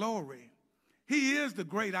God of glory. He is the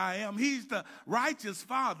great I am. He's the righteous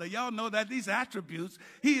Father. Y'all know that, these attributes.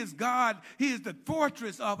 He is God. He is the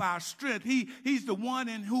fortress of our strength. He's the one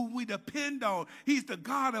in whom we depend on. He's the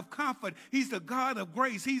God of comfort. He's the God of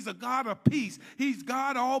grace. He's the God of peace. He's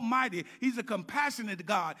God Almighty. He's a compassionate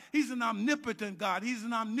God. He's an omnipotent God. He's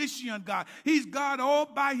an omniscient God. He's God all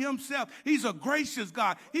by himself. He's a gracious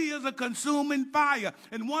God. He is a consuming fire.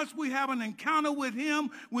 And once we have an encounter with him,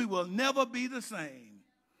 we will never be the same.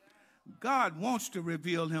 God wants to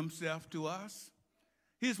reveal himself to us.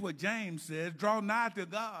 Here's what James says, draw nigh to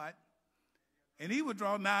God, and he will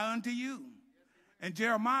draw nigh unto you. And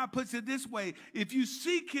Jeremiah puts it this way, if you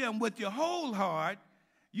seek him with your whole heart,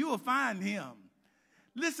 you will find him.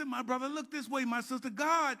 Listen, my brother, look this way, my sister.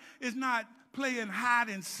 God is not playing hide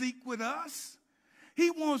and seek with us.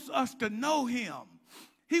 He wants us to know him.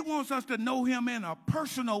 He wants us to know him in a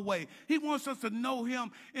personal way. He wants us to know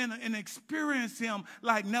him and experience him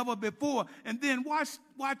like never before. And then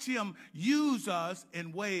watch him use us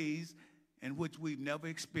in ways in which we've never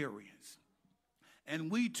experienced. And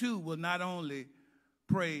we too will not only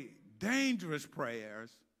pray dangerous prayers,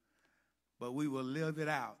 but we will live it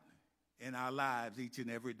out in our lives each and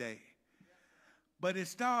every day. But it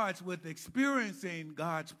starts with experiencing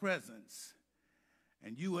God's presence.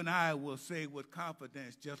 And you and I will say with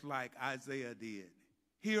confidence, just like Isaiah did,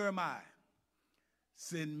 here am I,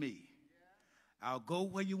 send me. I'll go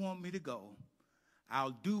where you want me to go.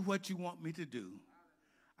 I'll do what you want me to do.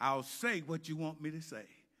 I'll say what you want me to say.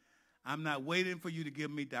 I'm not waiting for you to give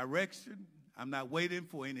me direction. I'm not waiting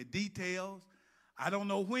for any details. I don't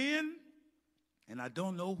know when, and I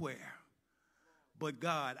don't know where. But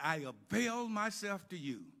God, I avail myself to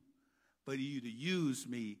you for you to use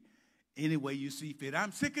me any way you see fit.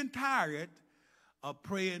 I'm sick and tired of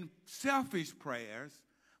praying selfish prayers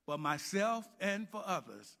for myself and for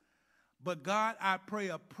others. But God, I pray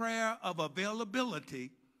a prayer of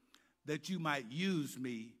availability that you might use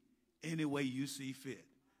me any way you see fit.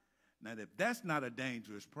 Now, if that's not a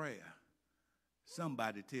dangerous prayer,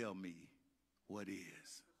 somebody tell me what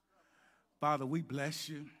is. Father, we bless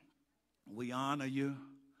you. We honor you.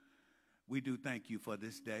 We do thank you for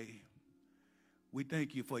this day. We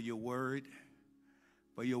thank you for your word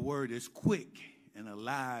is quick and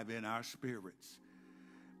alive in our spirits.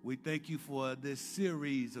 We thank you for this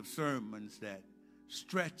series of sermons that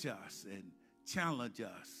stretch us and challenge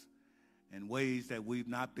us in ways that we've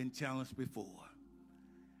not been challenged before.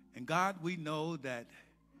 And God, we know that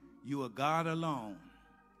you are God alone,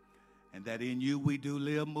 and that in you we do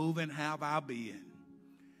live, move, and have our being.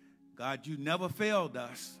 God, you never failed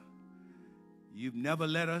us. You've never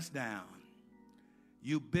let us down.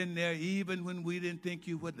 You've been there even when we didn't think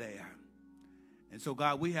you were there. And so,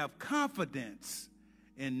 God, we have confidence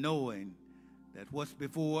in knowing that what's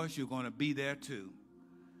before us, you're going to be there too.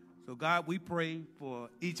 So, God, we pray for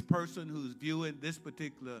each person who's viewing this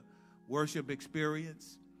particular worship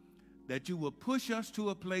experience, that you will push us to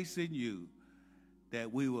a place in you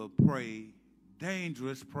that we will pray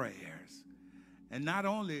dangerous prayers. And not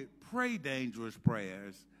only pray dangerous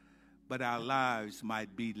prayers, but our lives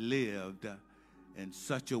might be lived in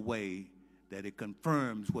such a way that it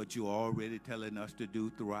confirms what you're already telling us to do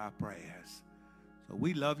through our prayers. So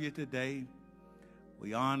we love you today.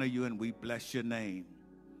 We honor you and we bless your name.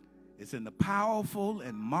 It's in the powerful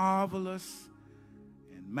and marvelous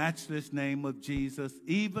and matchless name of Jesus,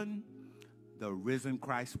 even the risen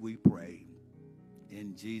Christ, we pray.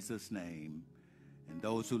 In Jesus' name. And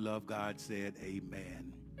those who love God said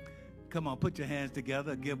amen. Come on, put your hands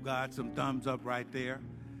together. Give God some thumbs up right there.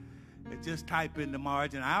 And just type in the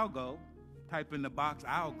margin, I'll go. Type in the box,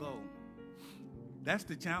 I'll go. That's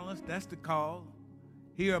the challenge. That's the call.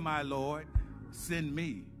 Here, my Lord, send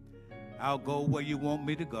me. I'll go where you want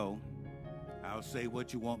me to go. I'll say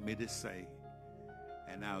what you want me to say.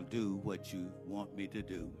 And I'll do what you want me to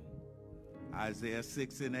do. Isaiah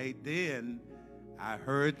 6:8, then I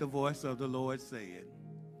heard the voice of the Lord saying,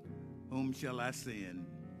 whom shall I send,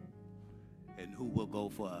 and who will go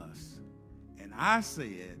for us? And I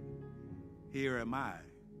said, here am I.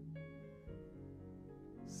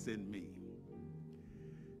 Send me.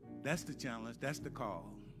 That's the challenge. That's the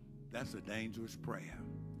call. That's a dangerous prayer.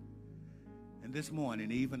 And this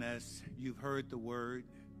morning, even as you've heard the word,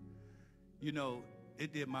 you know,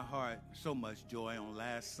 it did my heart so much joy on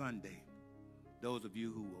last Sunday. Those of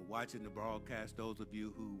you who were watching the broadcast, those of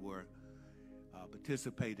you who were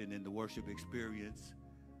participating in the worship experience,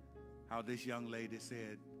 how this young lady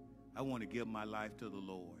said, I want to give my life to the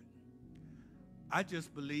Lord. I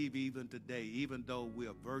just believe even today, even though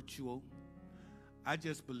we're virtual, I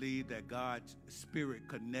just believe that God's Spirit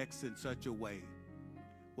connects in such a way,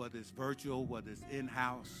 whether it's virtual, whether it's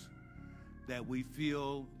in-house, that we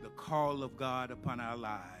feel the call of God upon our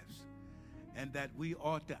lives, and that we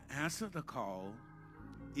ought to answer the call,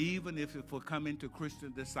 even if we're coming to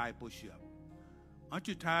Christian discipleship. Aren't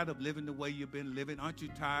you tired of living the way you've been living? Aren't you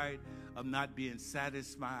tired of not being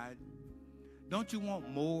satisfied? Don't you want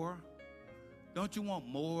more? Don't you want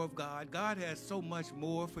more of God? God has so much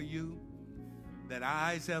more for you that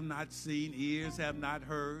eyes have not seen, ears have not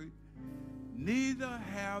heard, neither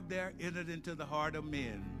have there entered into the heart of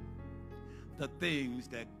men the things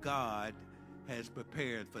that God has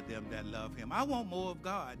prepared for them that love him. I want more of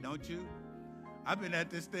God, don't you? I've been at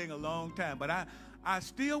this thing a long time, but I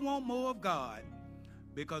still want more of God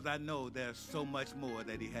because I know there's so much more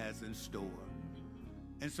that he has in store.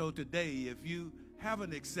 And so today, if you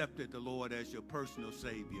haven't accepted the Lord as your personal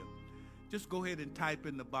Savior, just go ahead and type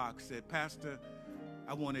in the box, say, Pastor,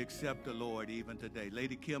 I want to accept the Lord even today.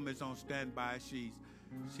 Lady Kim is on standby.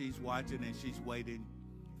 She's watching and she's waiting.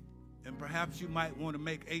 And perhaps you might want to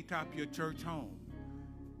make ATOP your church home.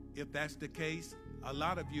 If that's the case, a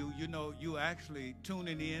lot of you, you know, you actually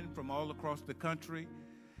tuning in from all across the country,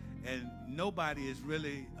 and nobody is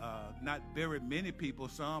really, not very many people,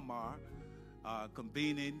 some are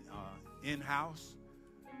convening in-house.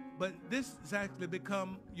 But this has actually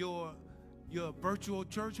become your virtual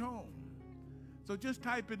church home. So just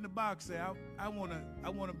type in the box, say, I want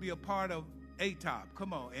to be a part of ATOP.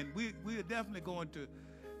 Come on. And we are definitely going to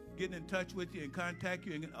get in touch with you and contact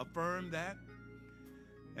you and affirm that.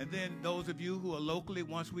 And then those of you who are locally,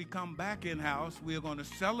 once we come back in-house, we are going to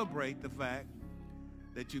celebrate the fact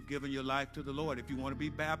that you've given your life to the Lord. If you want to be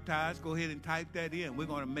baptized, go ahead and type that in. We're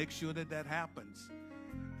going to make sure that that happens.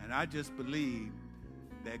 And I just believe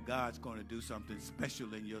that God's going to do something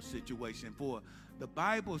special in your situation. For the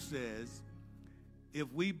Bible says,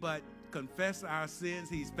 if we but confess our sins,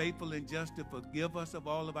 he's faithful and just to forgive us of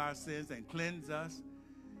all of our sins and cleanse us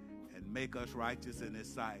and make us righteous in his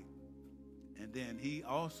sight. And then he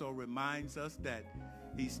also reminds us that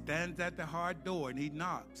he stands at the hard door and he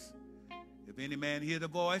knocks. If any man hear the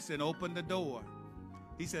voice and open the door,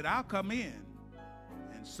 he said, I'll come in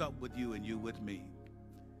and sup with you and you with me.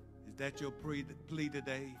 Is that your plea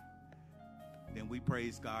today? Then we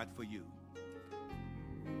praise God for you.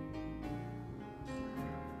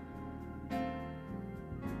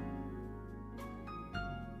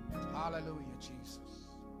 Hallelujah, Jesus.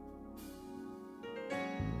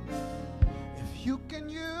 If you can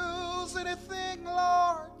use anything,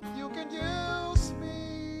 Lord, you can use me.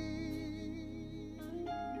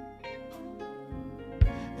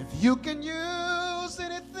 If you can use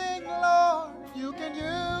anything, Lord, you can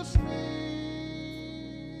use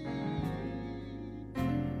me.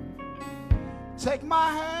 Take my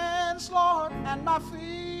hands, Lord, and my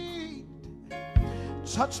feet.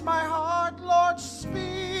 Touch my heart, Lord,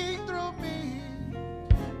 speak through me.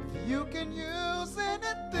 If you can use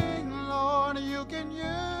anything, Lord, you can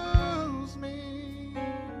use me.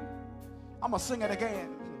 I'm going to sing it again.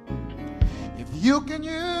 If you can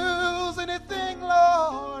use anything,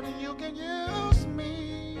 Lord, you can use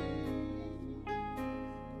me.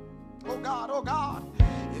 Oh God, oh God.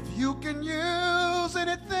 If you can use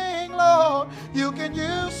anything, Lord, you can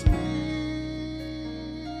use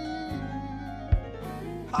me.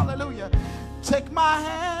 Hallelujah. Take my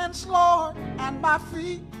hands, Lord, and my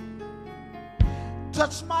feet.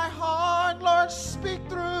 Touch my heart, Lord, speak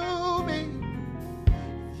through me.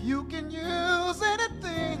 You can use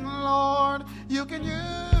anything, Lord. You can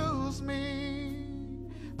use me.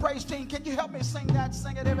 Praise team, can you help me sing that?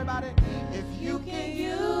 Sing it, everybody. If You can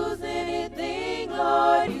use anything,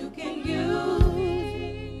 Lord, you can use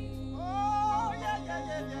me. Oh, yeah, yeah,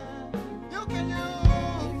 yeah, yeah. You can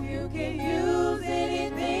use. If you can use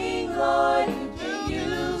anything, Lord, you can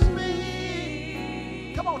use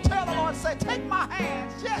me. Come on, tell the Lord, say, take my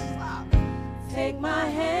hands. Yes, sir. Take my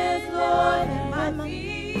hands, Lord, and my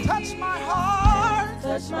feet. Touch my heart.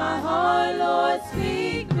 Touch my heart, Lord,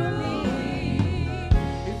 speak through me.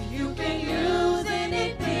 If you can use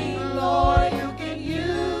anything, Lord, you can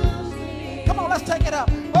use me. Come on, let's take it up.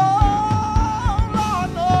 Oh,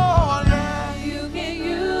 Lord, Lord, yeah. You can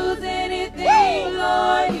use anything,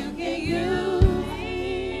 Lord, you can use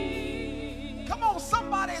me. Come on,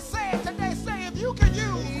 somebody say it today. Say, if you can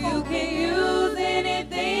use. You can use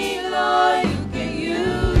anything, Lord, you can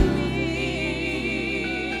use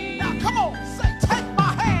me. Now, come on, say, take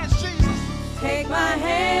my hands, Jesus. Take my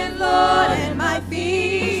hands, Lord, and my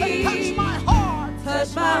feet. Say, touch my heart.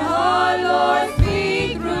 Touch my heart, Lord,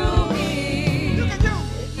 speak through me. You can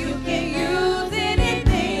use. You can use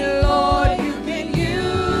anything, Lord, you can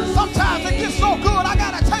use. Sometimes it gets so good, I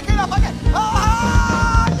gotta take it up again.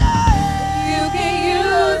 Oh, yeah. You can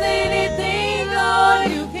use anything, Lord,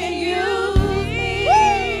 you can use me.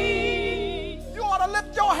 You ought to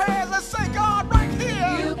lift your hands and say, God, right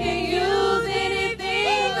here. You can use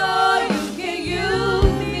anything, Lord, you can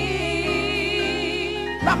use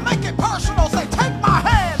me. Now make it personal. Say, take my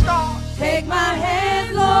hands, God. Take my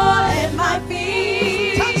hands, Lord, and my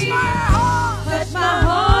feet. Touch my heart. Touch my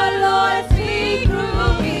heart, Lord, speak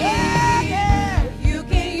through me. Yeah, yeah. You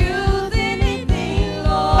can use anything,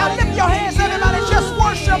 Lord. Now lift your hands, everybody. Just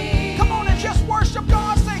worship. Come on and just worship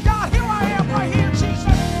God. Say, God, here I am right here, Jesus.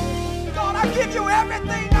 God, I give you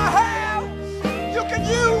everything I have. You can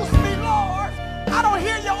use me, Lord. I don't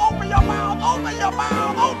hear you. Open your mouth. Open your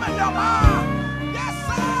mouth. Open your mouth. Yes,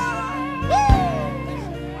 sir. Woo.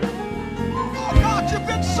 Oh, God, you've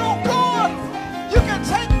been so good. You can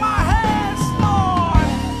take my hands, Lord.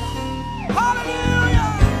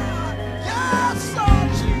 Hallelujah. Yes, sir,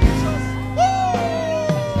 Jesus. Woo.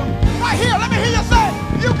 Right here, let me hear you say,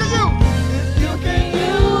 you can use. If you can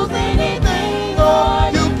use anything, Lord,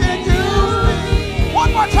 you can use me.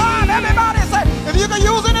 One more time, everybody say, if you can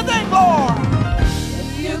use anything, Lord.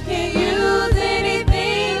 You can use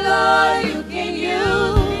anything, Lord, you can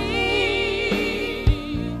use me.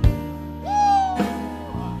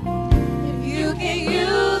 If you can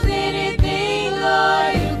use anything,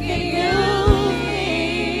 Lord, you can use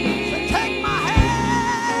me. Take my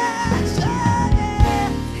hands, yeah.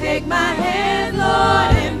 Take my hands,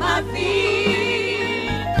 Lord, and my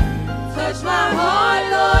feet. Touch my heart,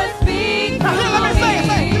 Lord, speak Now here, let me say it.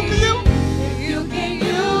 Say, you through can me. use. If you can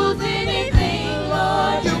use anything,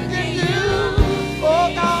 Lord, You you can can use. use. Oh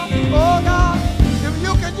God, oh God. If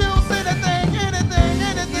you can use anything, anything, You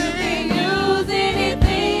anything. can use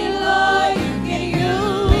anything, Lord, you can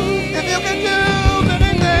use. If you can use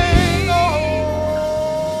anything, oh.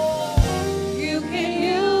 You can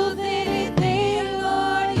use anything,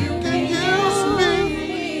 Lord, you can use me.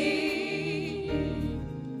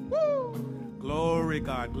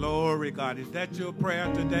 Glory, God. Is that your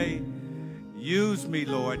prayer today? Use me,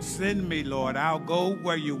 Lord. Send me, Lord. I'll go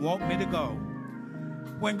where you want me to go.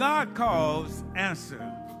 When God calls, answer.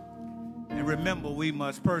 And remember, we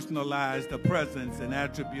must personalize the presence and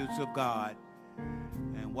attributes of God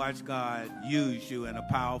and watch God use you in a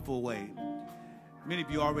powerful way. Many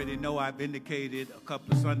of you already know I've indicated a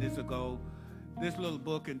couple of Sundays ago this little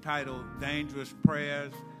book entitled Dangerous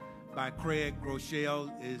Prayers by Craig Groeschel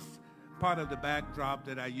is part of the backdrop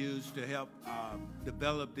that I use to help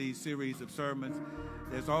develop these series of sermons.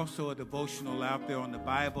 There's also a devotional out there on the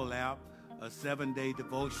Bible app, a 7-day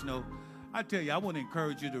devotional. I tell you, I want to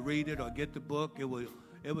encourage you to read it or get the book. It will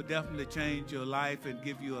definitely change your life and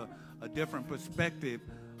give you a different perspective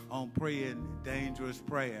on praying dangerous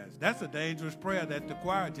prayers. That's a dangerous prayer that the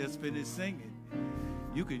choir just finished singing.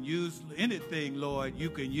 You can use anything, Lord. You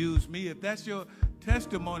can use me. If that's your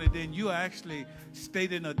testimony, then you are actually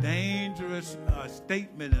stating a dangerous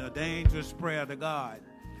statement and a dangerous prayer to God.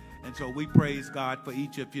 And so we praise God for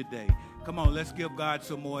each of you today. Come on, let's give God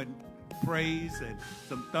some more praise and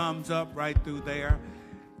some thumbs up right through there.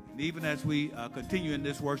 And even as we continue in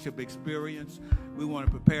this worship experience, we want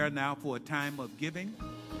to prepare now for a time of giving.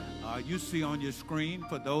 You see on your screen,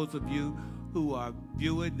 for those of you who are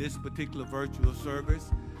viewing this particular virtual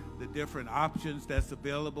service, the different options that's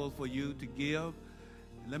available for you to give.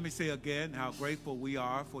 Let me say again how grateful we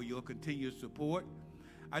are for your continued support.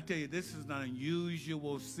 I tell you, this is an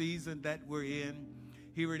unusual season that we're in.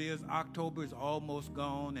 Here it is, October is almost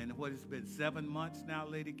gone, and what, it's been 7 months now,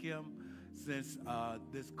 Lady Kim, since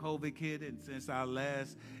this COVID hit and since our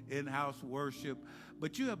last in-house worship.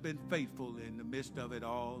 But you have been faithful in the midst of it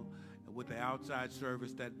all with the outside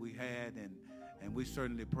service that we had, and we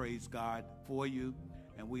certainly praise God for you,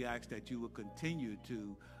 and we ask that you will continue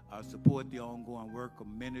to support the ongoing work of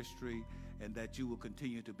ministry, and that you will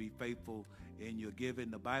continue to be faithful in your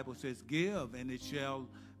giving. The Bible says, give, and it shall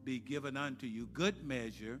be given unto you. Good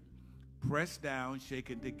measure, pressed down,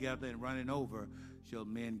 shaken together, and running over, shall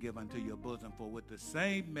men give unto your bosom. For with the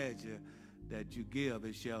same measure that you give,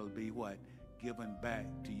 it shall be what? Given back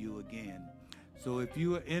to you again. So if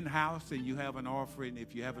you are in-house and you have an offering,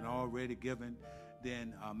 if you haven't already given,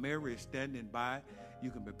 then Mary is standing by. You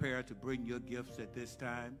can prepare to bring your gifts at this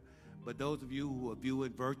time. But those of you who are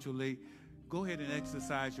viewing virtually, go ahead and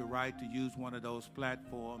exercise your right to use one of those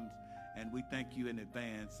platforms. And we thank you in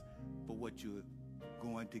advance for what you're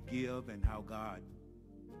going to give and how God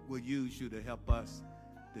will use you to help us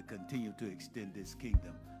to continue to extend this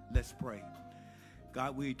kingdom. Let's pray.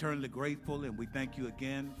 God, we're eternally grateful, and we thank you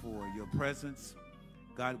again for your presence.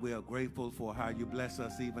 God, we are grateful for how you bless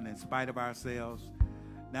us even in spite of ourselves.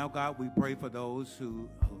 Now, God, we pray for those who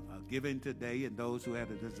are giving today and those who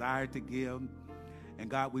have a desire to give. And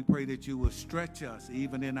God, we pray that you will stretch us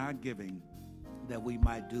even in our giving, that we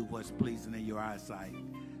might do what's pleasing in your eyesight.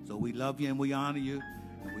 So we love you and we honor you,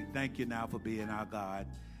 and we thank you now for being our God.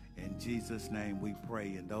 In Jesus' name we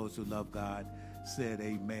pray. And those who love God said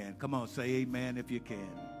amen. Come on, say amen if you can.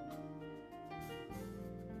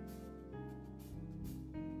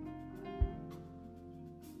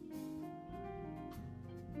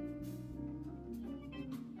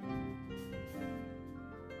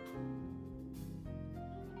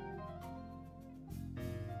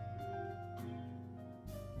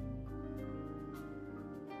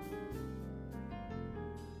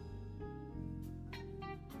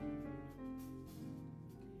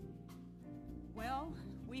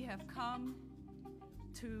 We have come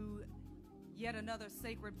to yet another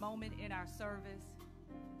sacred moment in our service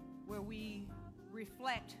where we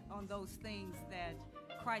reflect on those things that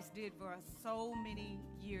Christ did for us so many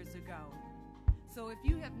years ago. So if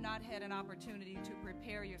you have not had an opportunity to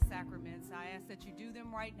prepare your sacraments, I ask that you do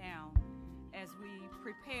them right now as we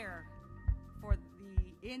prepare for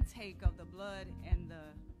the intake of the blood and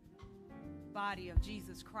the body of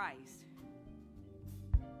Jesus Christ.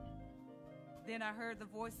 Then I heard the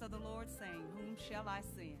voice of the Lord saying, whom shall I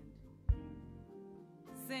send?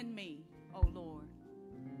 Send me, O Lord.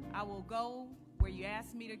 I will go where you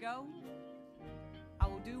ask me to go. I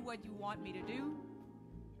will do what you want me to do.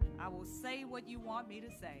 I will say what you want me to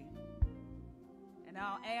say. And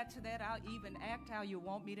I'll add to that, I'll even act how you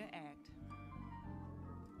want me to act.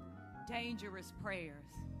 Dangerous prayers,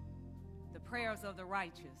 the prayers of the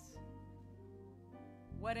righteous.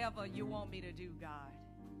 Whatever you want me to do, God.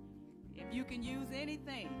 If you can use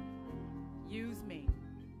anything, use me.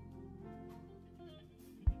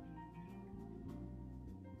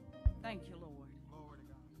 Thank you, Lord. Glory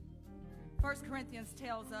to God. 1 Corinthians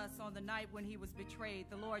tells us on the night when he was betrayed,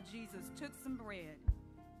 the Lord Jesus took some bread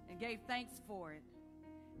and gave thanks for it.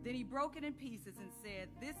 Then he broke it in pieces and said,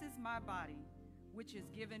 this is my body, which is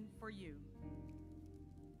given for you.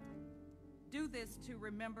 Do this to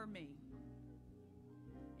remember me.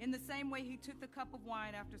 In the same way, he took the cup of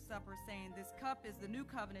wine after supper, saying, this cup is the new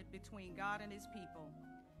covenant between God and his people,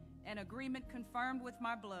 an agreement confirmed with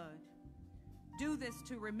my blood. Do this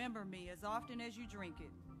to remember me as often as you drink it.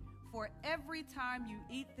 For every time you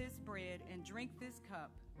eat this bread and drink this cup,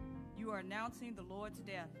 you are announcing the Lord's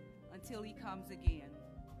death until he comes again.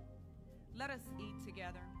 Let us eat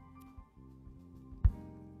together.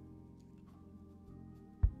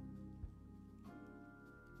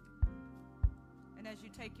 And as you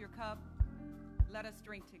take your cup, let us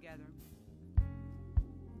drink together.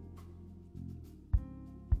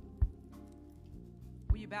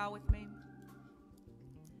 Will you bow with me?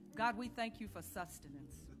 God, we thank you for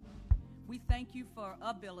sustenance. We thank you for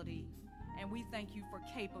ability, and we thank you for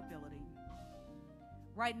capability.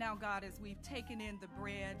 Right now, God, as we've taken in the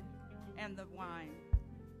bread and the wine,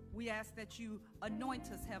 We ask that you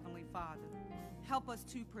anoint us, Heavenly Father. Help us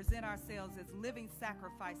to present ourselves as living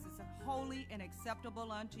sacrifices, holy and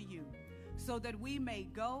acceptable unto you, so that we may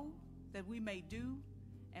go, that we may do,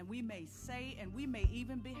 and we may say, and we may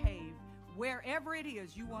even behave wherever it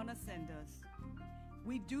is you want to send us.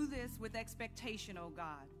 We do this with expectation, oh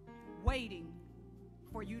God, waiting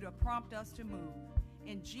for you to prompt us to move.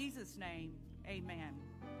 In Jesus' name, amen.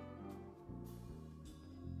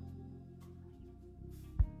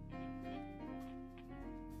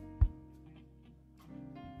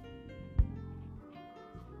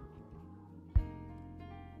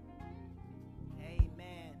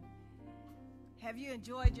 Have you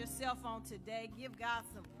enjoyed yourself on today? Give God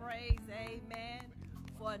some praise, amen,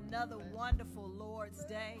 for another wonderful Lord's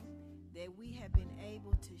Day that we have been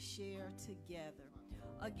able to share together.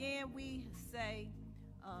 Again, we say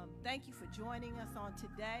thank you for joining us on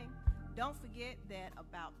today. Don't forget that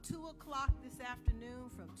about 2 o'clock this afternoon,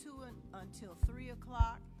 from 2 until 3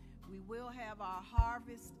 o'clock, we will have our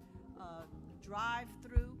harvest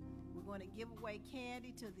drive-through. We're going to give away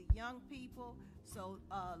candy to the young people. So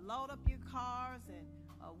load up your cars and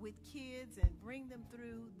with kids and bring them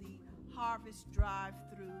through the harvest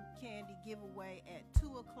drive-through candy giveaway at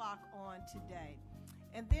 2 o'clock on today.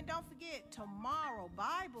 And then don't forget, tomorrow,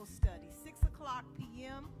 Bible study, 6 o'clock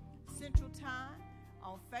p.m. Central Time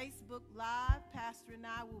on Facebook Live. Pastor and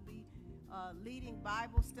I will be leading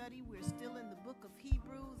Bible study. We're still in the book of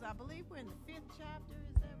Hebrews. I believe we're in the 5th chapter.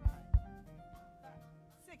 Is that right?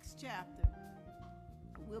 6th chapter.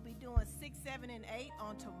 We'll be doing 6, 7, and 8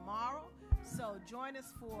 on tomorrow. So join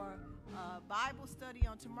us for Bible study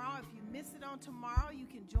on tomorrow. If you miss it on tomorrow, you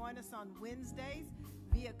can join us on Wednesdays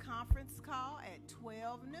via conference call at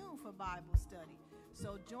 12 noon for Bible study.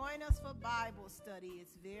 So join us for Bible study.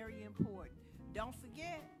 It's very important. Don't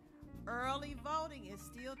forget, early voting is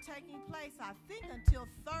still taking place, I think, until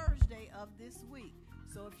Thursday of this week.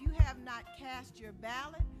 So if you have not cast your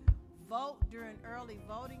ballot, vote during early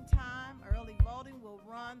voting time. Early voting will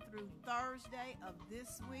run through Thursday of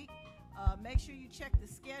this week. Make sure you check the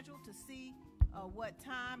schedule to see what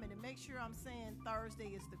time, and to make sure I'm saying Thursday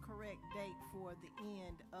is the correct date for the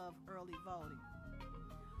end of early voting.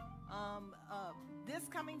 This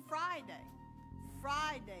coming Friday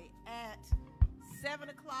at 7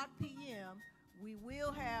 o'clock p.m., we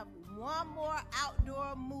will have one more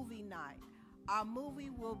outdoor movie night. Our movie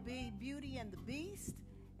will be Beauty and the Beast.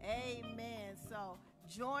 Amen. So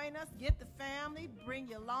join us, get the family, bring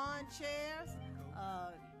your lawn chairs,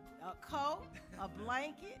 a coat, a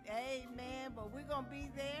blanket. Amen. But we're going to be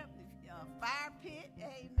there. Fire pit.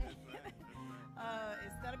 Amen.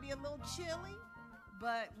 It's going to be a little chilly,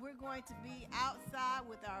 but we're going to be outside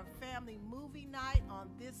with our family movie night on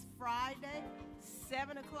this Friday,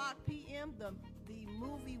 7 o'clock p.m. The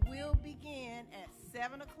movie will begin at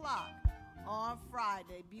 7 o'clock on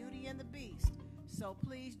Friday, Beauty and the Beast. So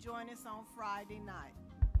please join us on Friday night.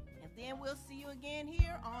 And then we'll see you again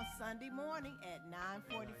here on Sunday morning at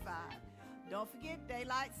 9:45. Don't forget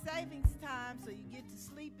daylight savings time, so you get to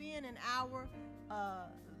sleep in an hour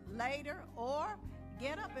later, or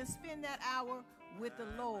get up and spend that hour with the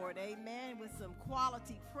Lord. Amen. With some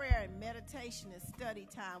quality prayer and meditation and study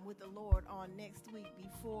time with the Lord on next week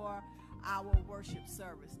before our worship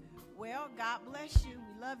service. Well, God bless you.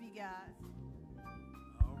 We love you guys.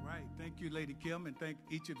 All right. Thank you, Lady Kim, and thank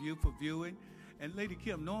each of you for viewing. And Lady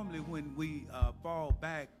Kim, normally when we fall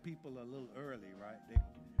back, people are a little early, right?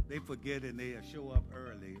 They forget and they show up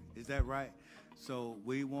early. Is that right? So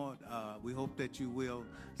we hope that you will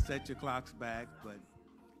set your clocks back. But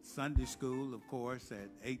Sunday school, of course, at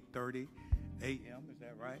 8:30 a.m. Is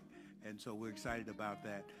that right? And so we're excited about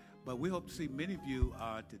that. But we hope to see many of you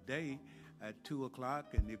today at 2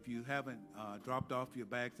 o'clock. And if you haven't dropped off your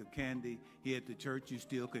bags of candy here at the church, you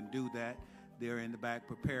still can do that. They're in the back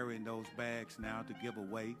preparing those bags now to give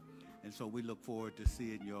away. And so we look forward to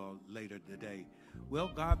seeing you all later today.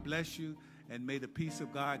 Well, God bless you, and may the peace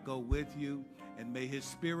of God go with you, and may his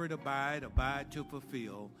spirit abide to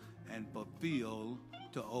fulfill, and fulfill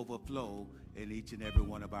to overflow in each and every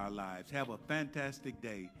one of our lives. Have a fantastic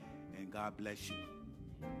day, and God bless you.